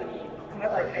回の後に金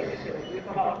沢行きたいんですけど、ルー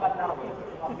トが分かったので、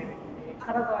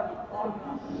金沢に。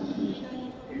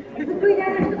得意な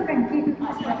人とかに聞いてき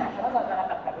ました。金沢じゃな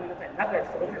かったら、名古屋で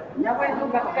す。名古屋の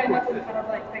学会の後に金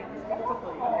沢行きたいんですけど、ちょっと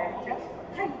今ね、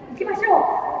はい、行きましょ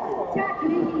う。じゃあ、記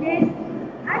念品です。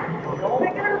はい、こ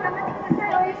れからも頑張ってくださ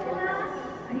い。応援してます。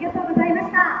あり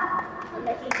ん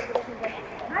で弾いてくれるんで。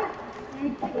はい、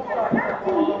次が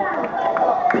32番、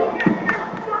DJ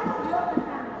スタッフのヨータ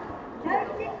さん、ダイ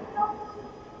ジェ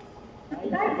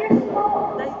スト9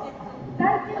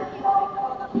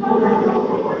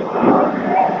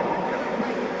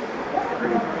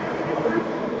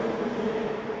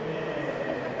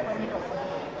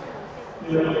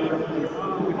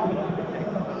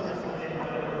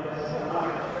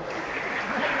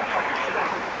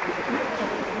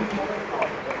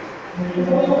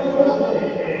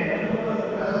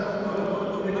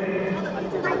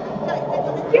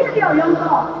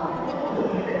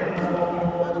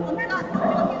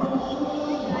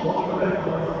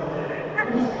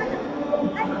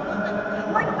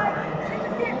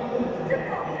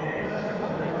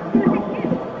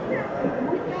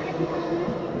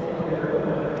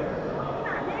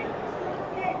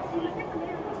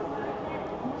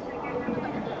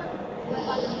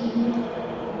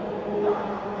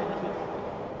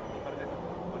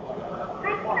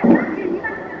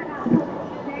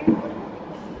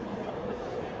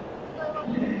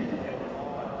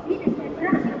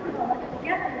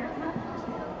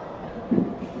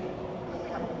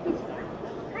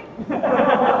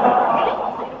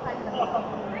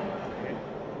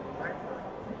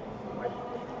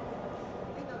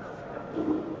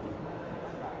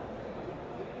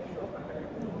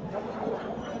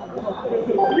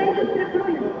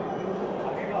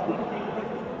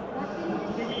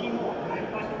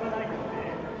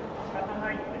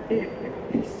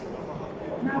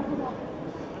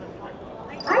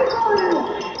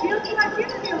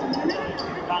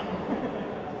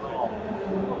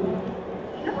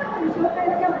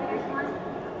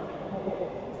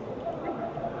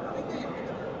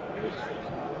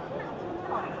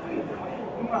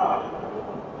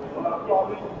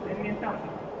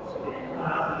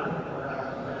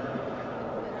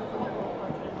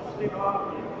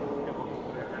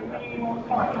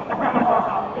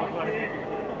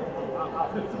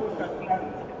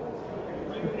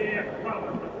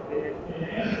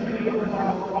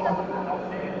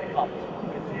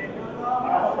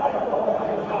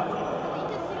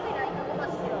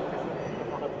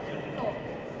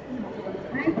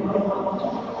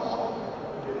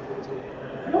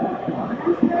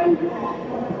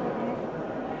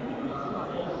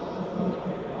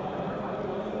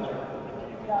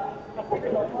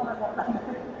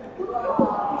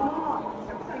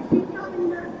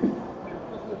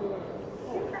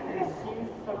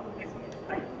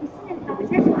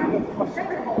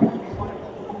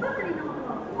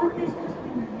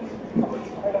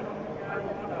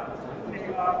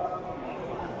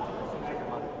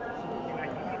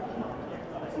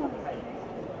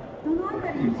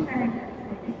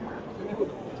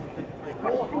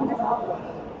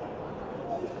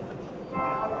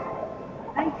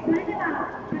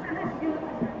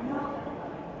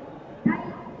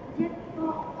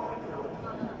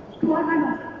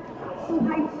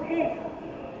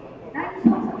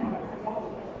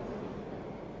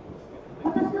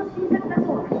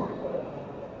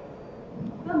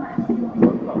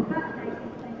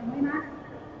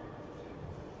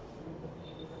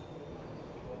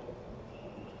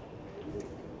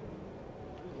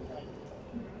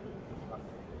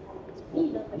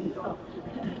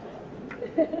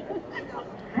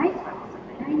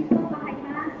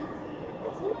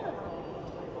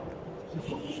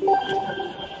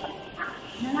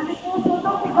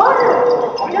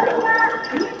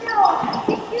秒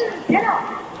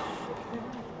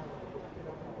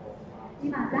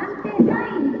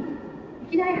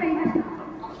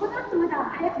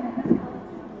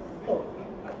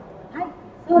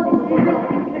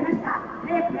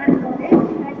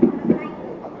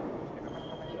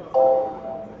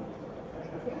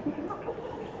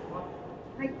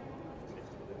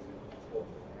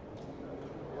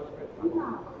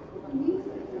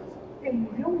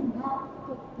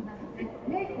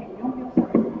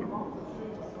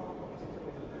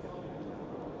45。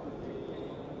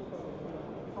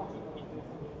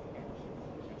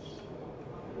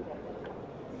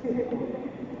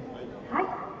はい、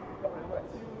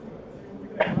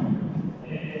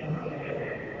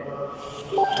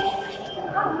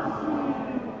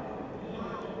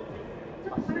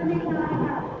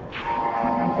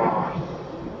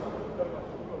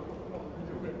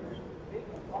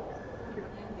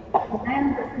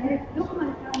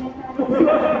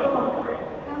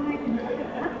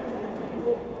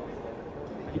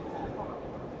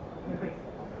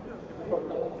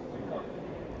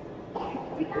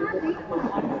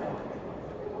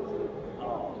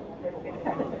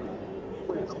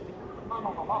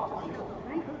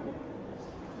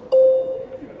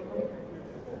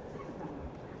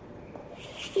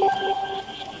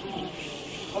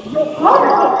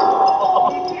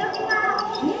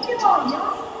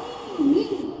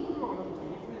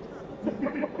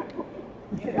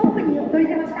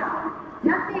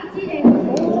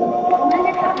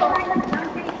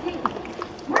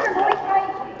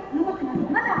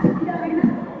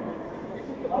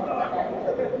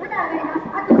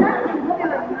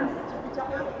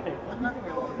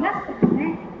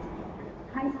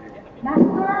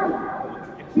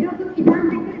記録刻んで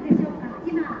くるでしょうか。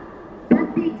今、暫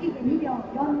定1位で2秒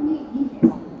422で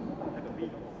す。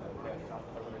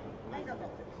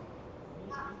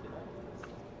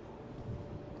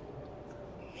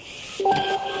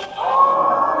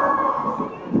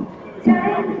チャレ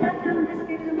ンジだったんです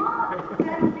けれども、最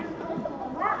終放送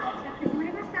は使ってしまい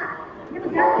ました。でも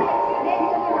暫定1位で2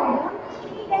秒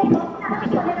422でそんな話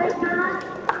お願いしま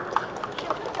す。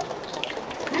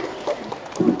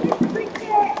そして続いて、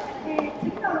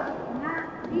次のロボットが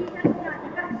リーダースタートが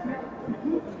します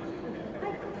ね。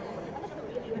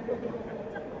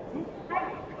はい。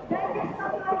ダイジェスト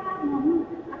ファイアーモン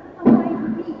アクト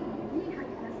 5B に入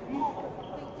りますね。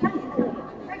33番。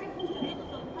大丈夫ですね。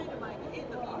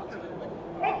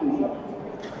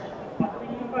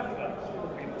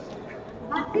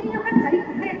バッテリーの数が1個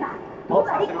増えた。どうだ、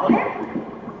1個増えた。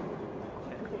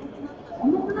重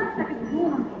くなったけどどう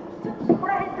なの？ちょっとそこ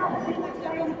ら辺の走りの違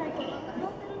いを見たいと思いま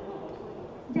す。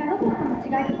じゃあロボットの違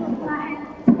いとそこら辺、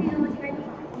スピードの違いとか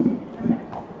教えてください。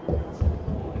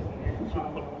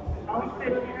完成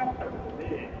になったことで、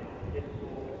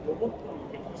ロボットに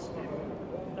適している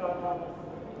モーターの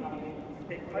ス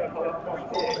ペックが変わったの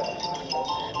で、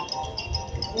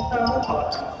モーターも変わ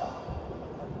ってました。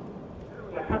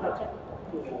ただちょっ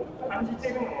と感じて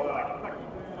いるのは、やっぱり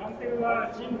完成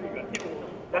は人類が手を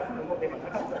出すものではな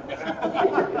かったんだなと。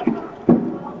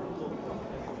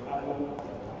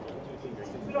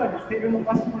実はリセルの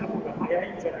マシンの方が早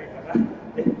いんじゃないかなっ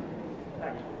て。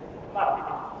ま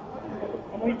あ、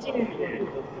この1年で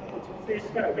調整し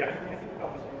たら逆転するか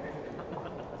もしれないですけ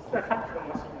ど、実はさっきの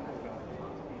マシンの方が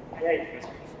早い気がし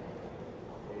ます。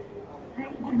はい、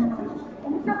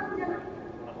重さ分じゃない。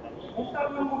重さ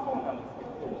分もそうなんですけ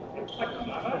ど、やっぱり曲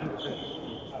がるときに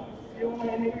必要な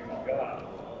エネルギーが、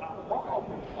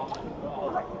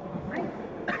はい。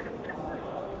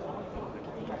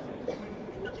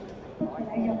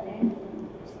大丈夫です。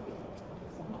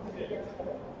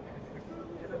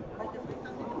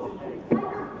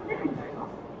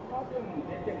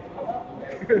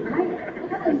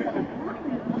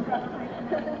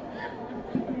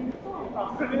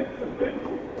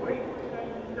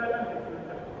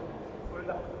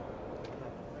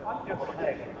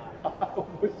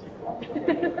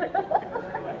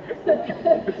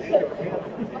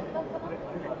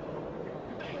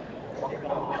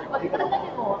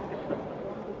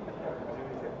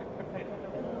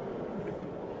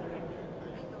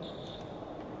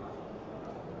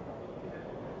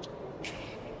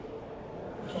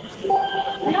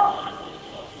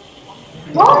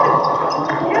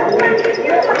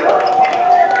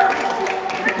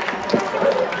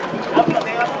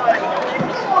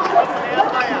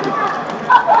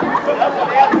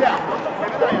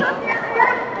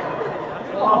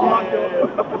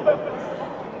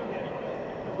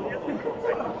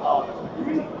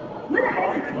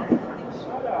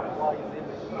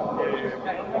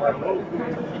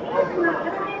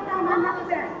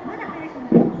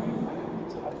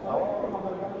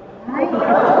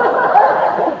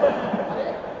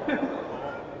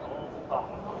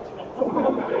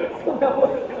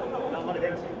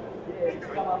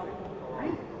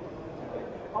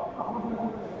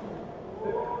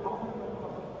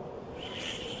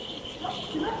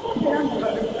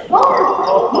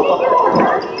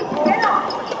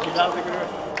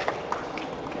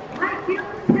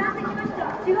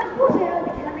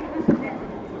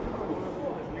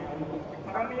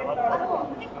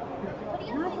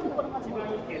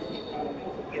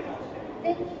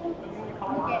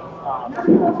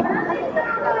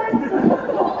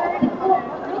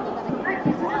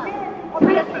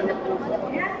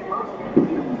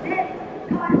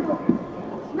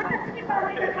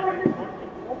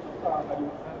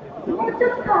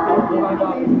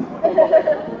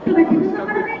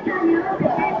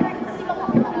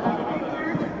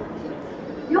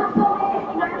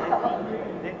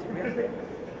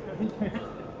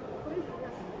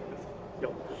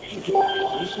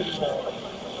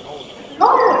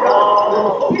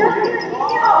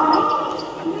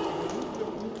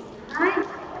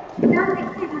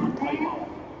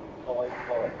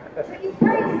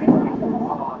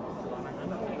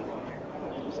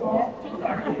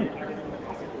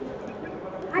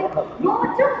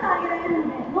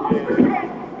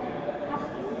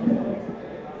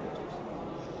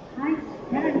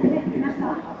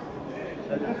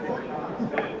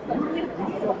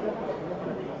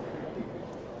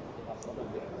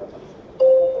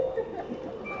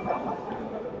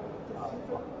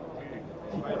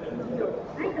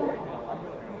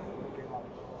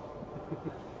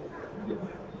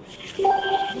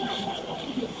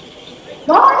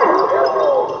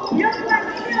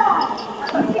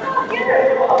はい、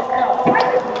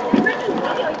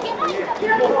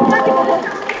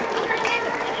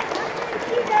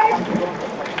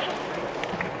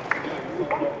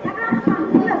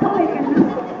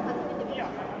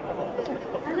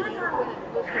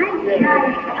じゃあ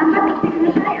頑張ってきてく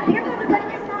ださい。ありがとうございま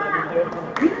した。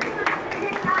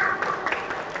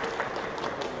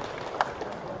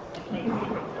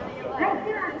はい、で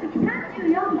は次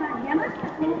34番山下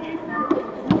康平さん。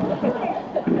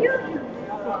フュージョンです。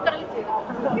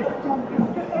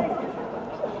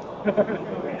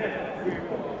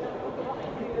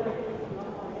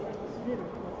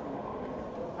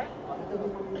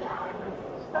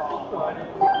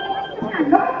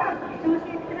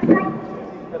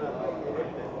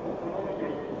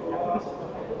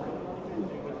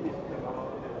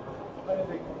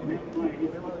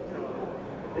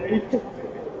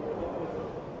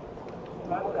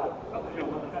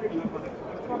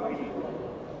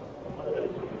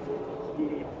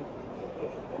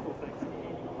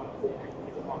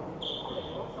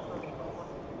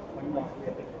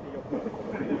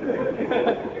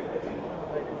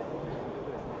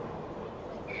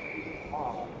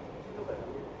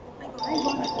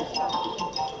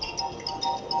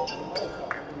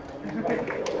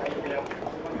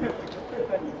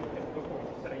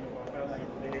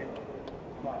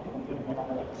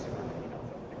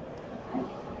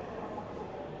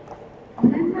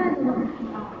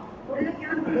これだけ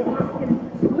安定してますけど、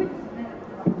すごいですね。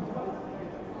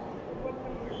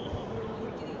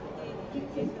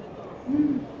うん。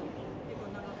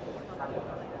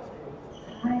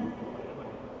はい。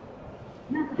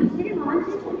なんか走りも安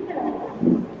心してみたらいいです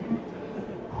ね。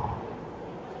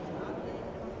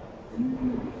うん。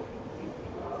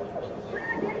これ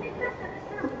は全然出したら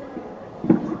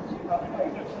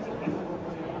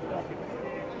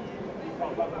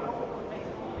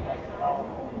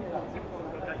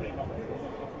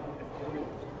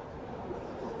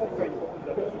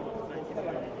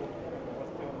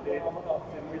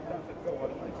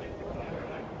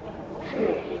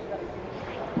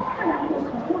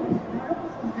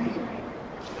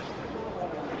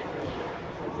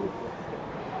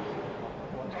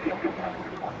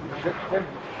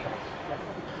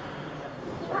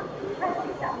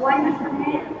終わりましたね。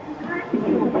はい。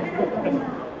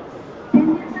全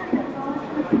然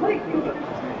すごい勢いが。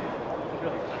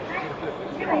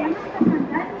では山下さん、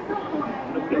第2走行にな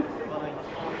ります。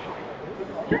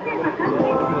去年は関西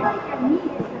地区大会2位で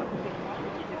す。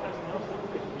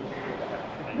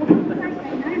ロボット大会、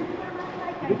ナイスプロマス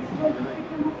大会ですごい実績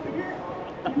を持っている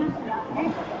山下で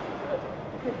す。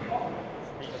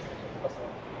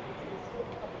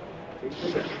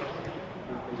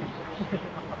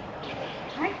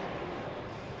はい。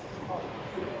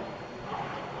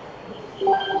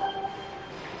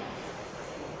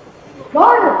ゴー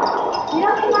ル記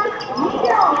録は2秒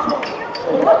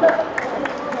16。今、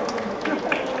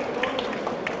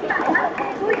暫定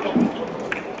5位ですね。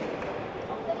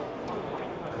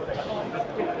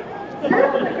スル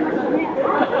ッといきましたね。これパラメータ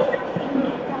ーぐらい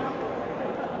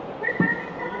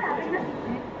上がりますよ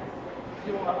ね。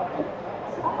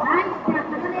はい、じゃあ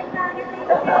パラメーター上げていっ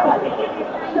て、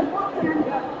タイムを選んで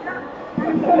いくか、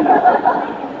楽しみにしていきたいと思い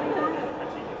ます。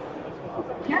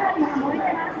ギャラリーが燃えて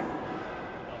ます。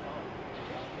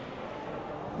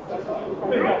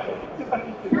はい、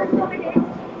3投目です。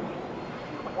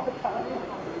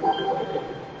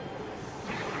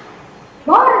ゴ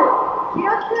ール記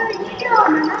録2秒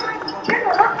706。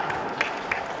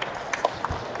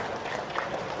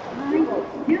はい、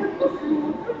10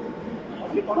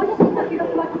個ご自身の記録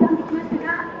は刻んできましたが、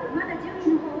まだ順位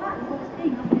の方は残ってい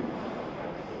ません。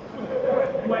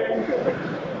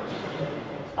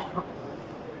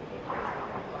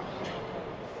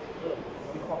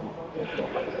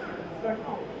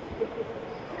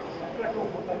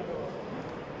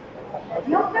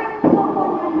4回目の走行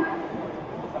になります。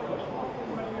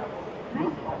はい、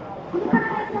このパラ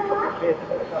メーターは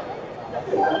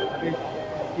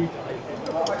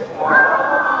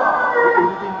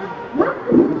マック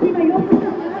スの手が4個ず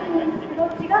つあるんですけど、違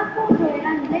うコースを選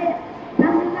んで、残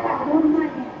念ながらゴール前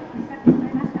でぶつかってしま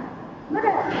いました。まだ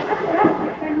あとラスト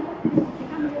1回残っているし、時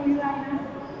間の余裕があります。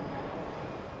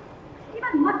今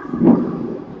のマックスです。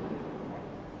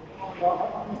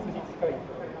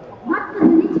マックス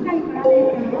に近いパラメ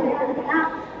ーターを選んだら、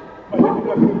走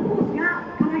行するコースが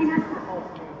変わりました。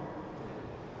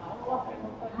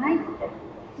はい、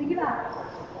次は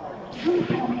どの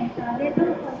パラメーターでどの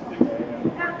コースを走る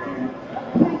か注目してくだ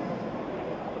さい。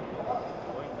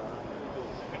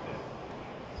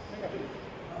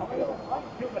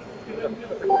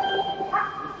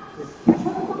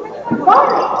ゴー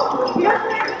ル記録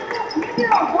2秒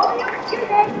549で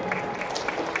す。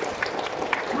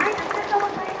はい、ありがとうご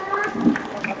ざいます。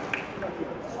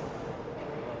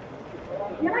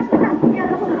山下さん、次は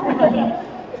どこの方に？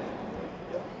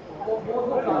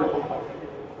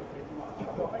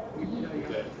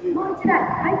もう1台、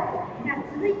はい。じゃあ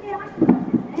続いて山下さん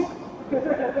ですね。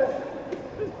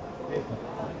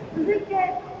続いて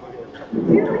フュ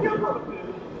ージョン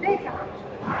レーター。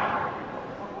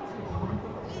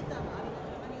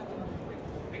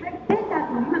はい、レーター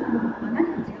と今のは何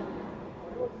が違う？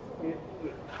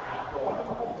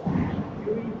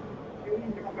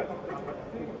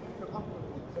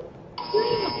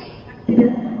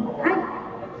はい。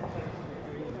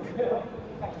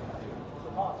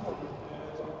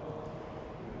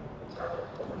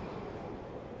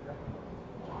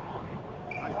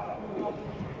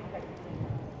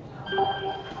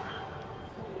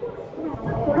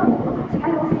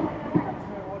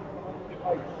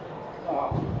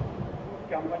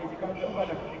あんまり時間がかから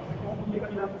なくて、基本的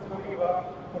な作りは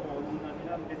ほぼ同じ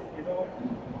なんですけど、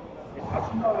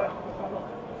足回りとかの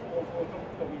方法をちょ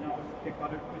っと見直して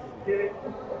軽くして、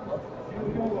重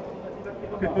量は同じだけ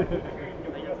ど、吸引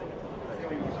力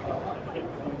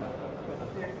が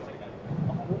強い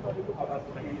のが上がっ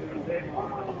ているので、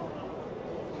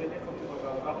それで速度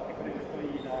が上がってくれると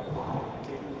いいなと思って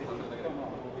いるんですけど、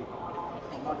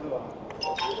まずは。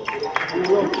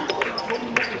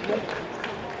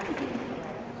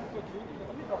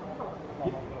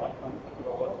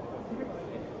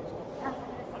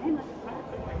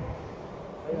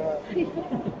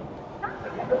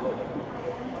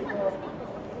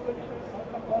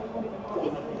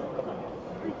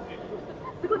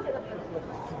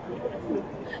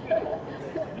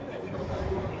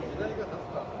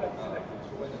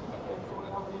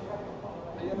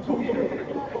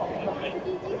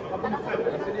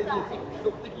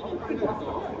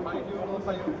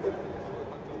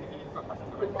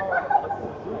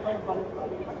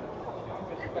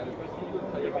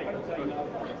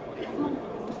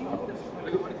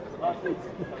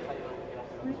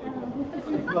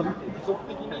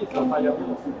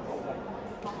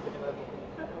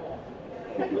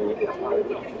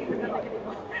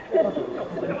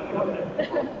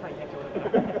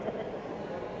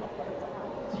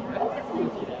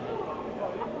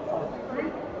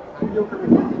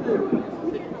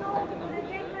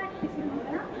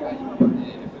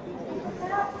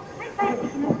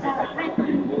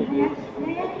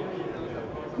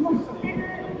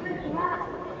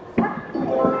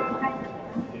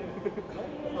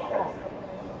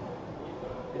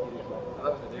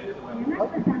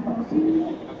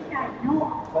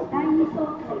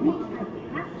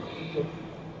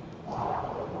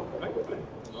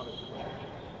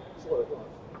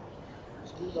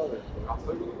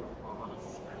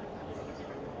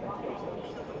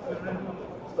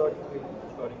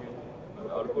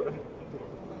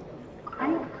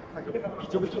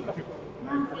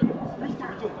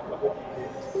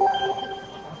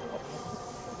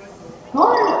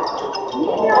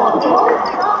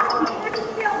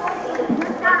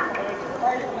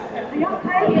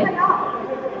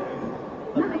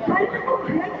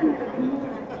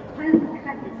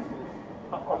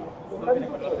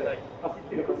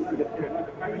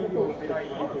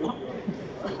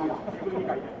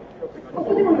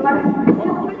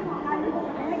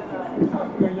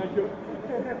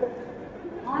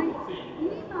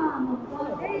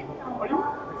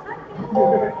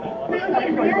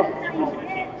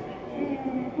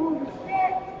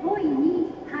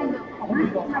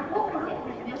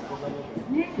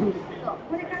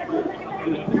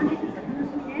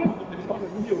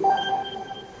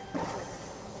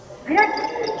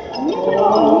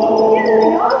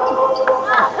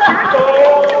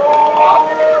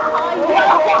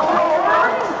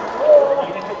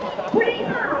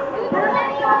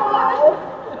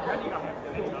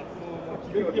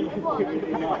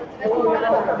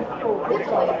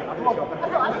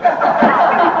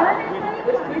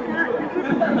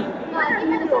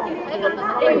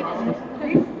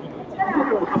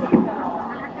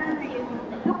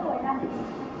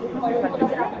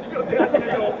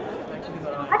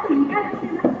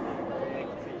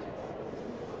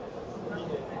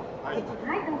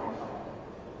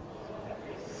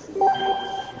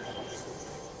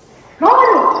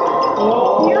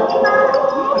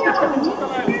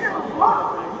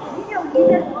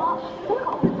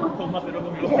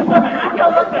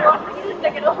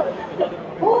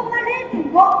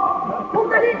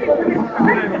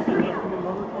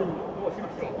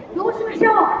どうしまし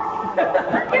ょう。パ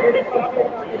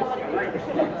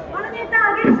ラメータ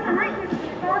ー上げるしかないんです。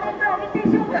パラメーター上げて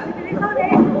勝負してくれそうで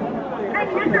す。はい、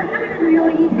皆さんカメラの用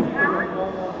意いいですか。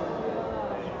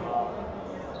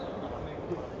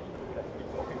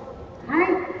はい。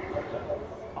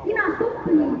今トップ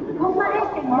にコンマ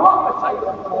 0.5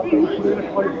 で2位にい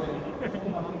ます。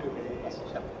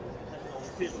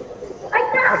あ、いっ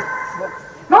た。ゴ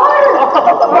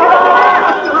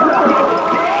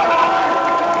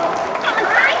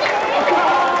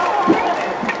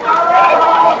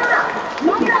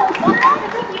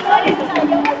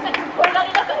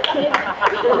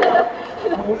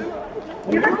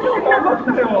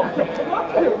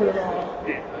ー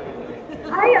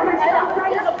はい、お待ちくださ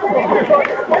い。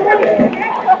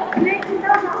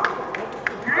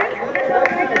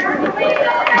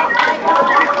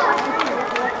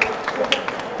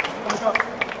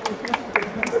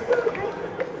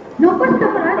残すと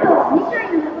ころあと2回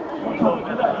の残す。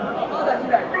36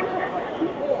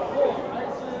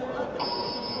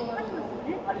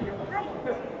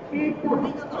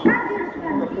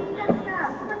番のピンザスタ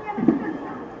ー、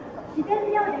宇都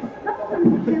宮の坂さん、紫電Neoです。トップ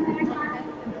の説明お願いします。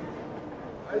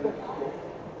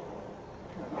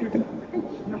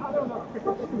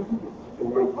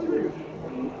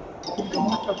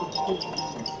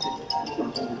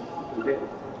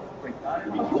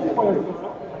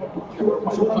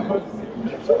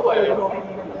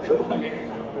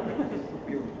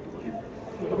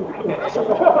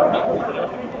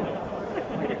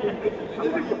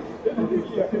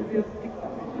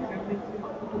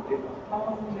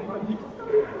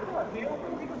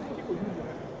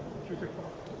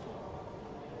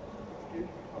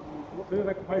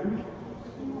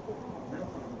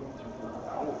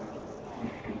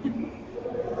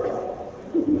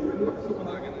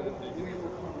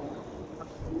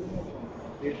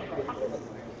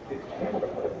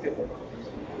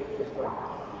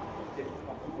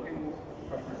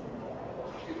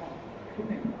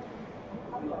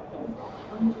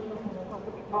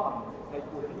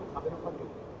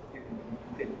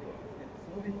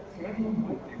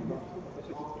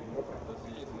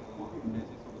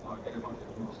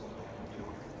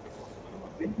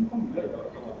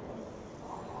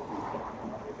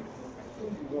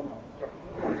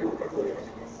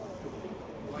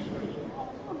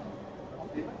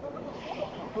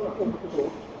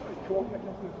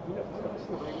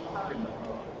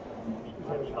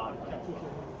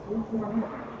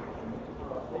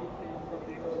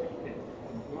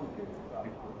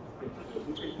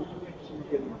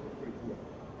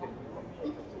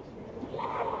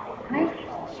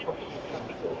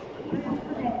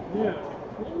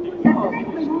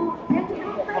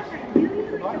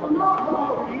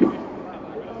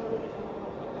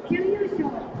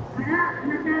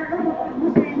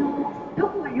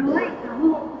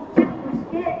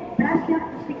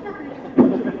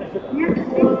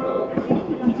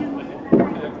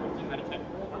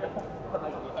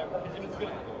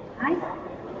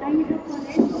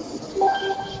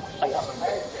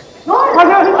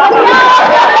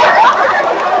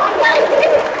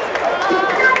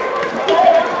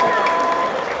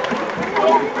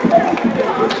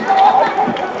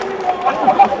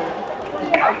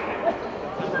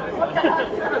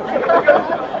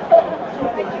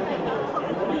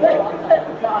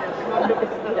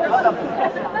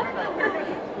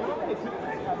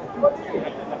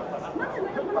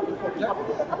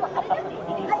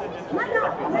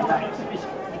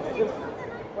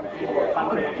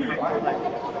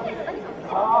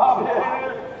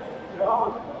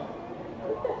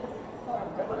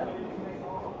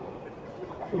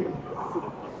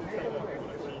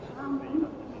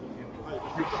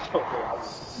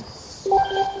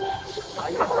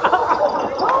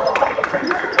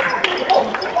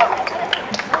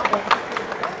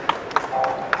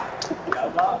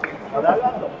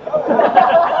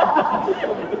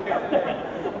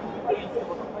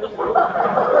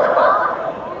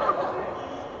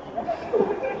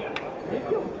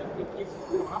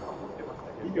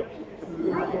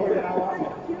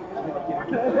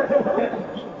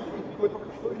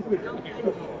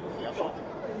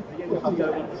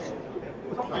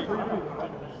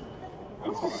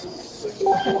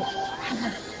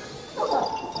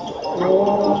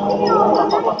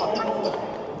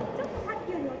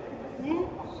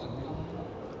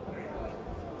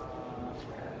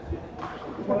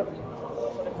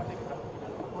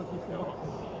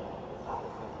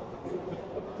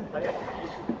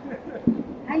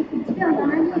はい、1秒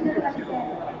720が出て、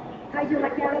会場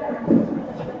がき上がってます。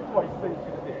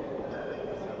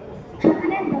昨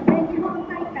年度全日本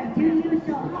大会準優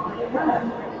勝のマウス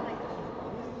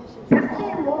100点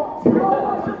をスロー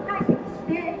モーション解析し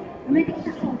て埋めてきた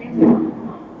そうです。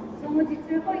その実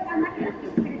力をいかんなく発揮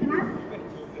してくれてます。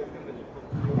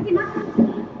次、マックスはそう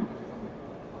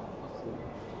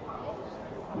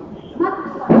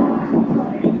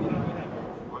です。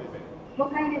5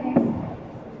回目です。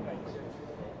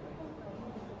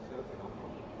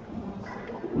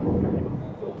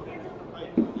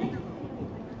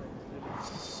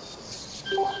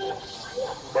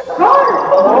最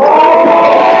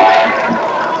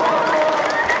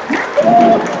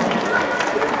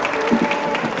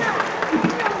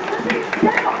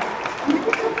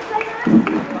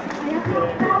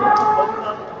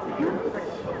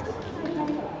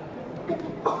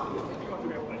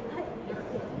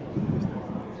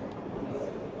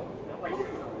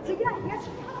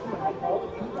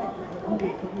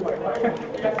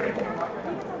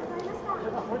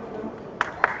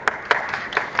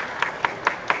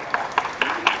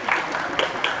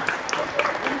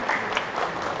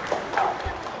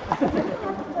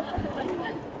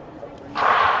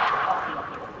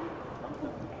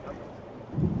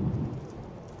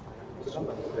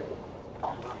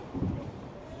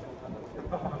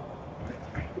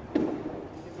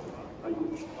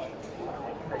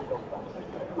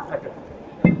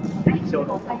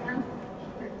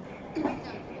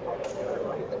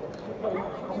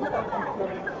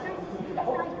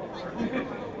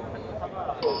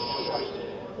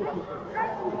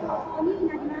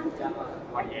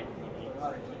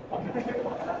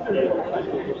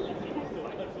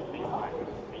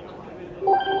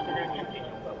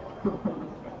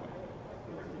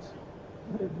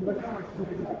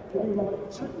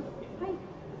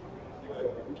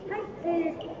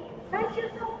終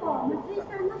走行、松井さ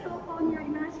んの走行になり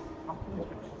ます。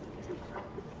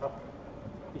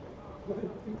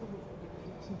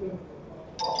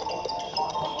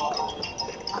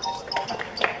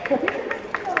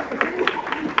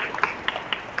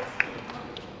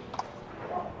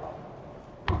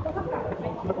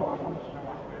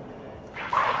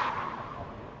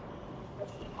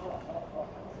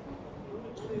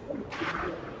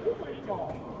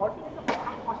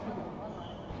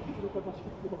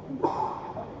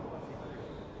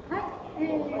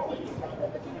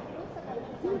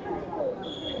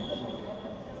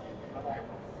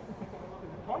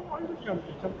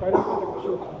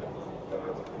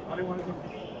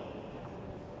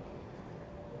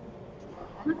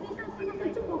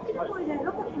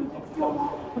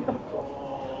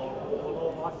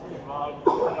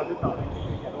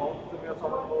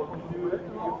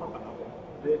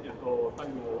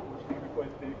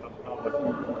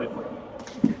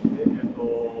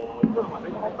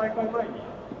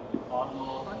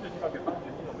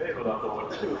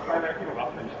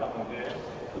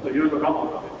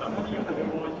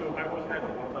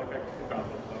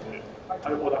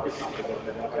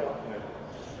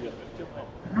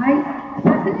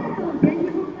昨年度の全日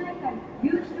本大会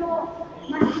優勝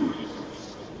マシン。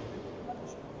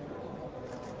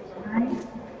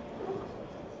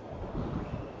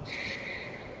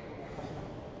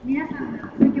皆さんが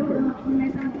先ほどの金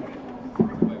明さんでお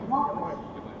話ししましたけれども、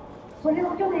それ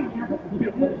を去年破ってい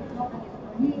るのというこ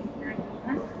とになりま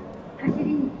す。走り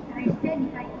に期待してみ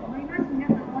たいと思います。皆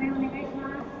さん応援お願いしま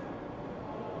す。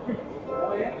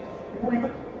応援。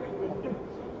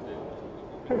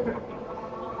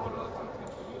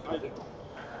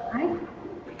はい。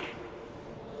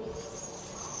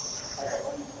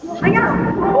早っ。1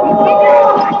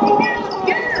秒89。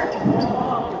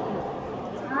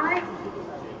はい。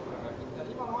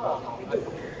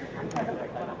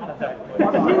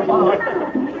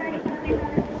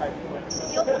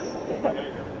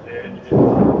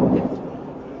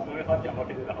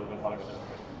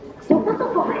そこそ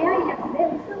こ速いやつで、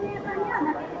薄めさんには投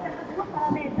げてたはずのパ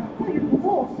ラメーターということを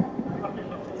おっしゃってま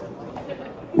す。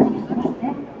意識してます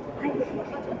ね。はい。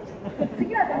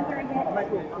次はどのくらいで。は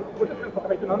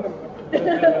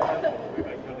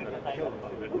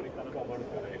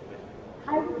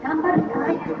い、頑張るしか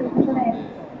ないですということで、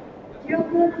記録を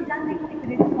刻んできてく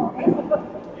れるそうです。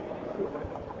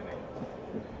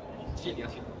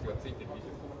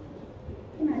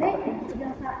今0.1秒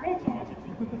差、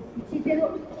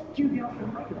0.109秒。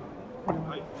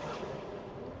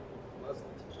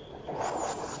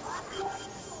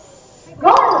ゴー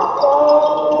ル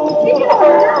1秒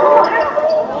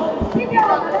758、1秒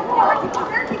758刻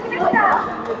んできました。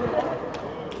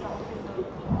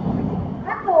あ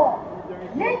と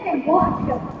 0.58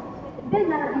 秒で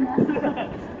並びます。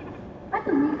あ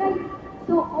と2回走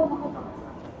行のこと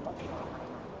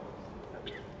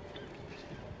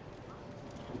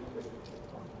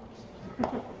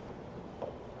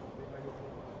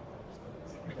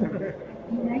です。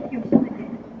みんな息を潜めてい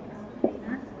ます。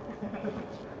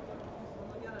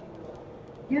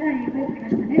ギャラリー増えてきま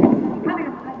したね。カメラ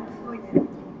も数もすごいです。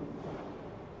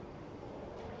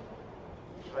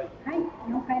はい、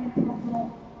4回目の走行。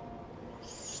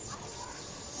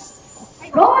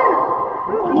ゴール。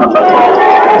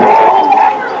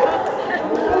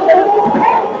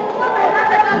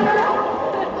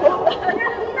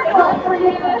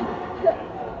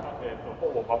ほ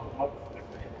ぼほ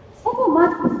ぼマッ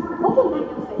クス、ほぼマッ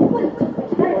クス、ほぼちょっと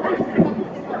期待があるんですけ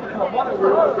ど、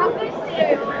隠して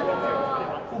るよ。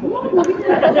もう伸びてる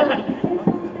から、謙遜してます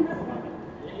ね。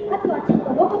あとはちょっと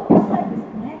ロボットスタイルで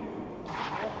すね。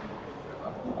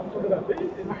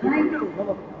はい。3分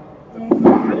の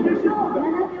7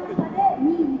秒差で2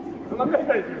位につけ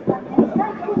て、3年最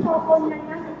後の走行になり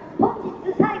ます。本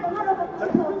日最後のロボット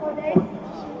の走行です。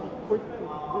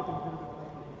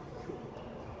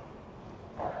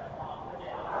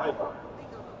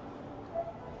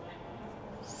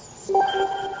ゴ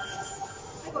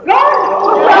ー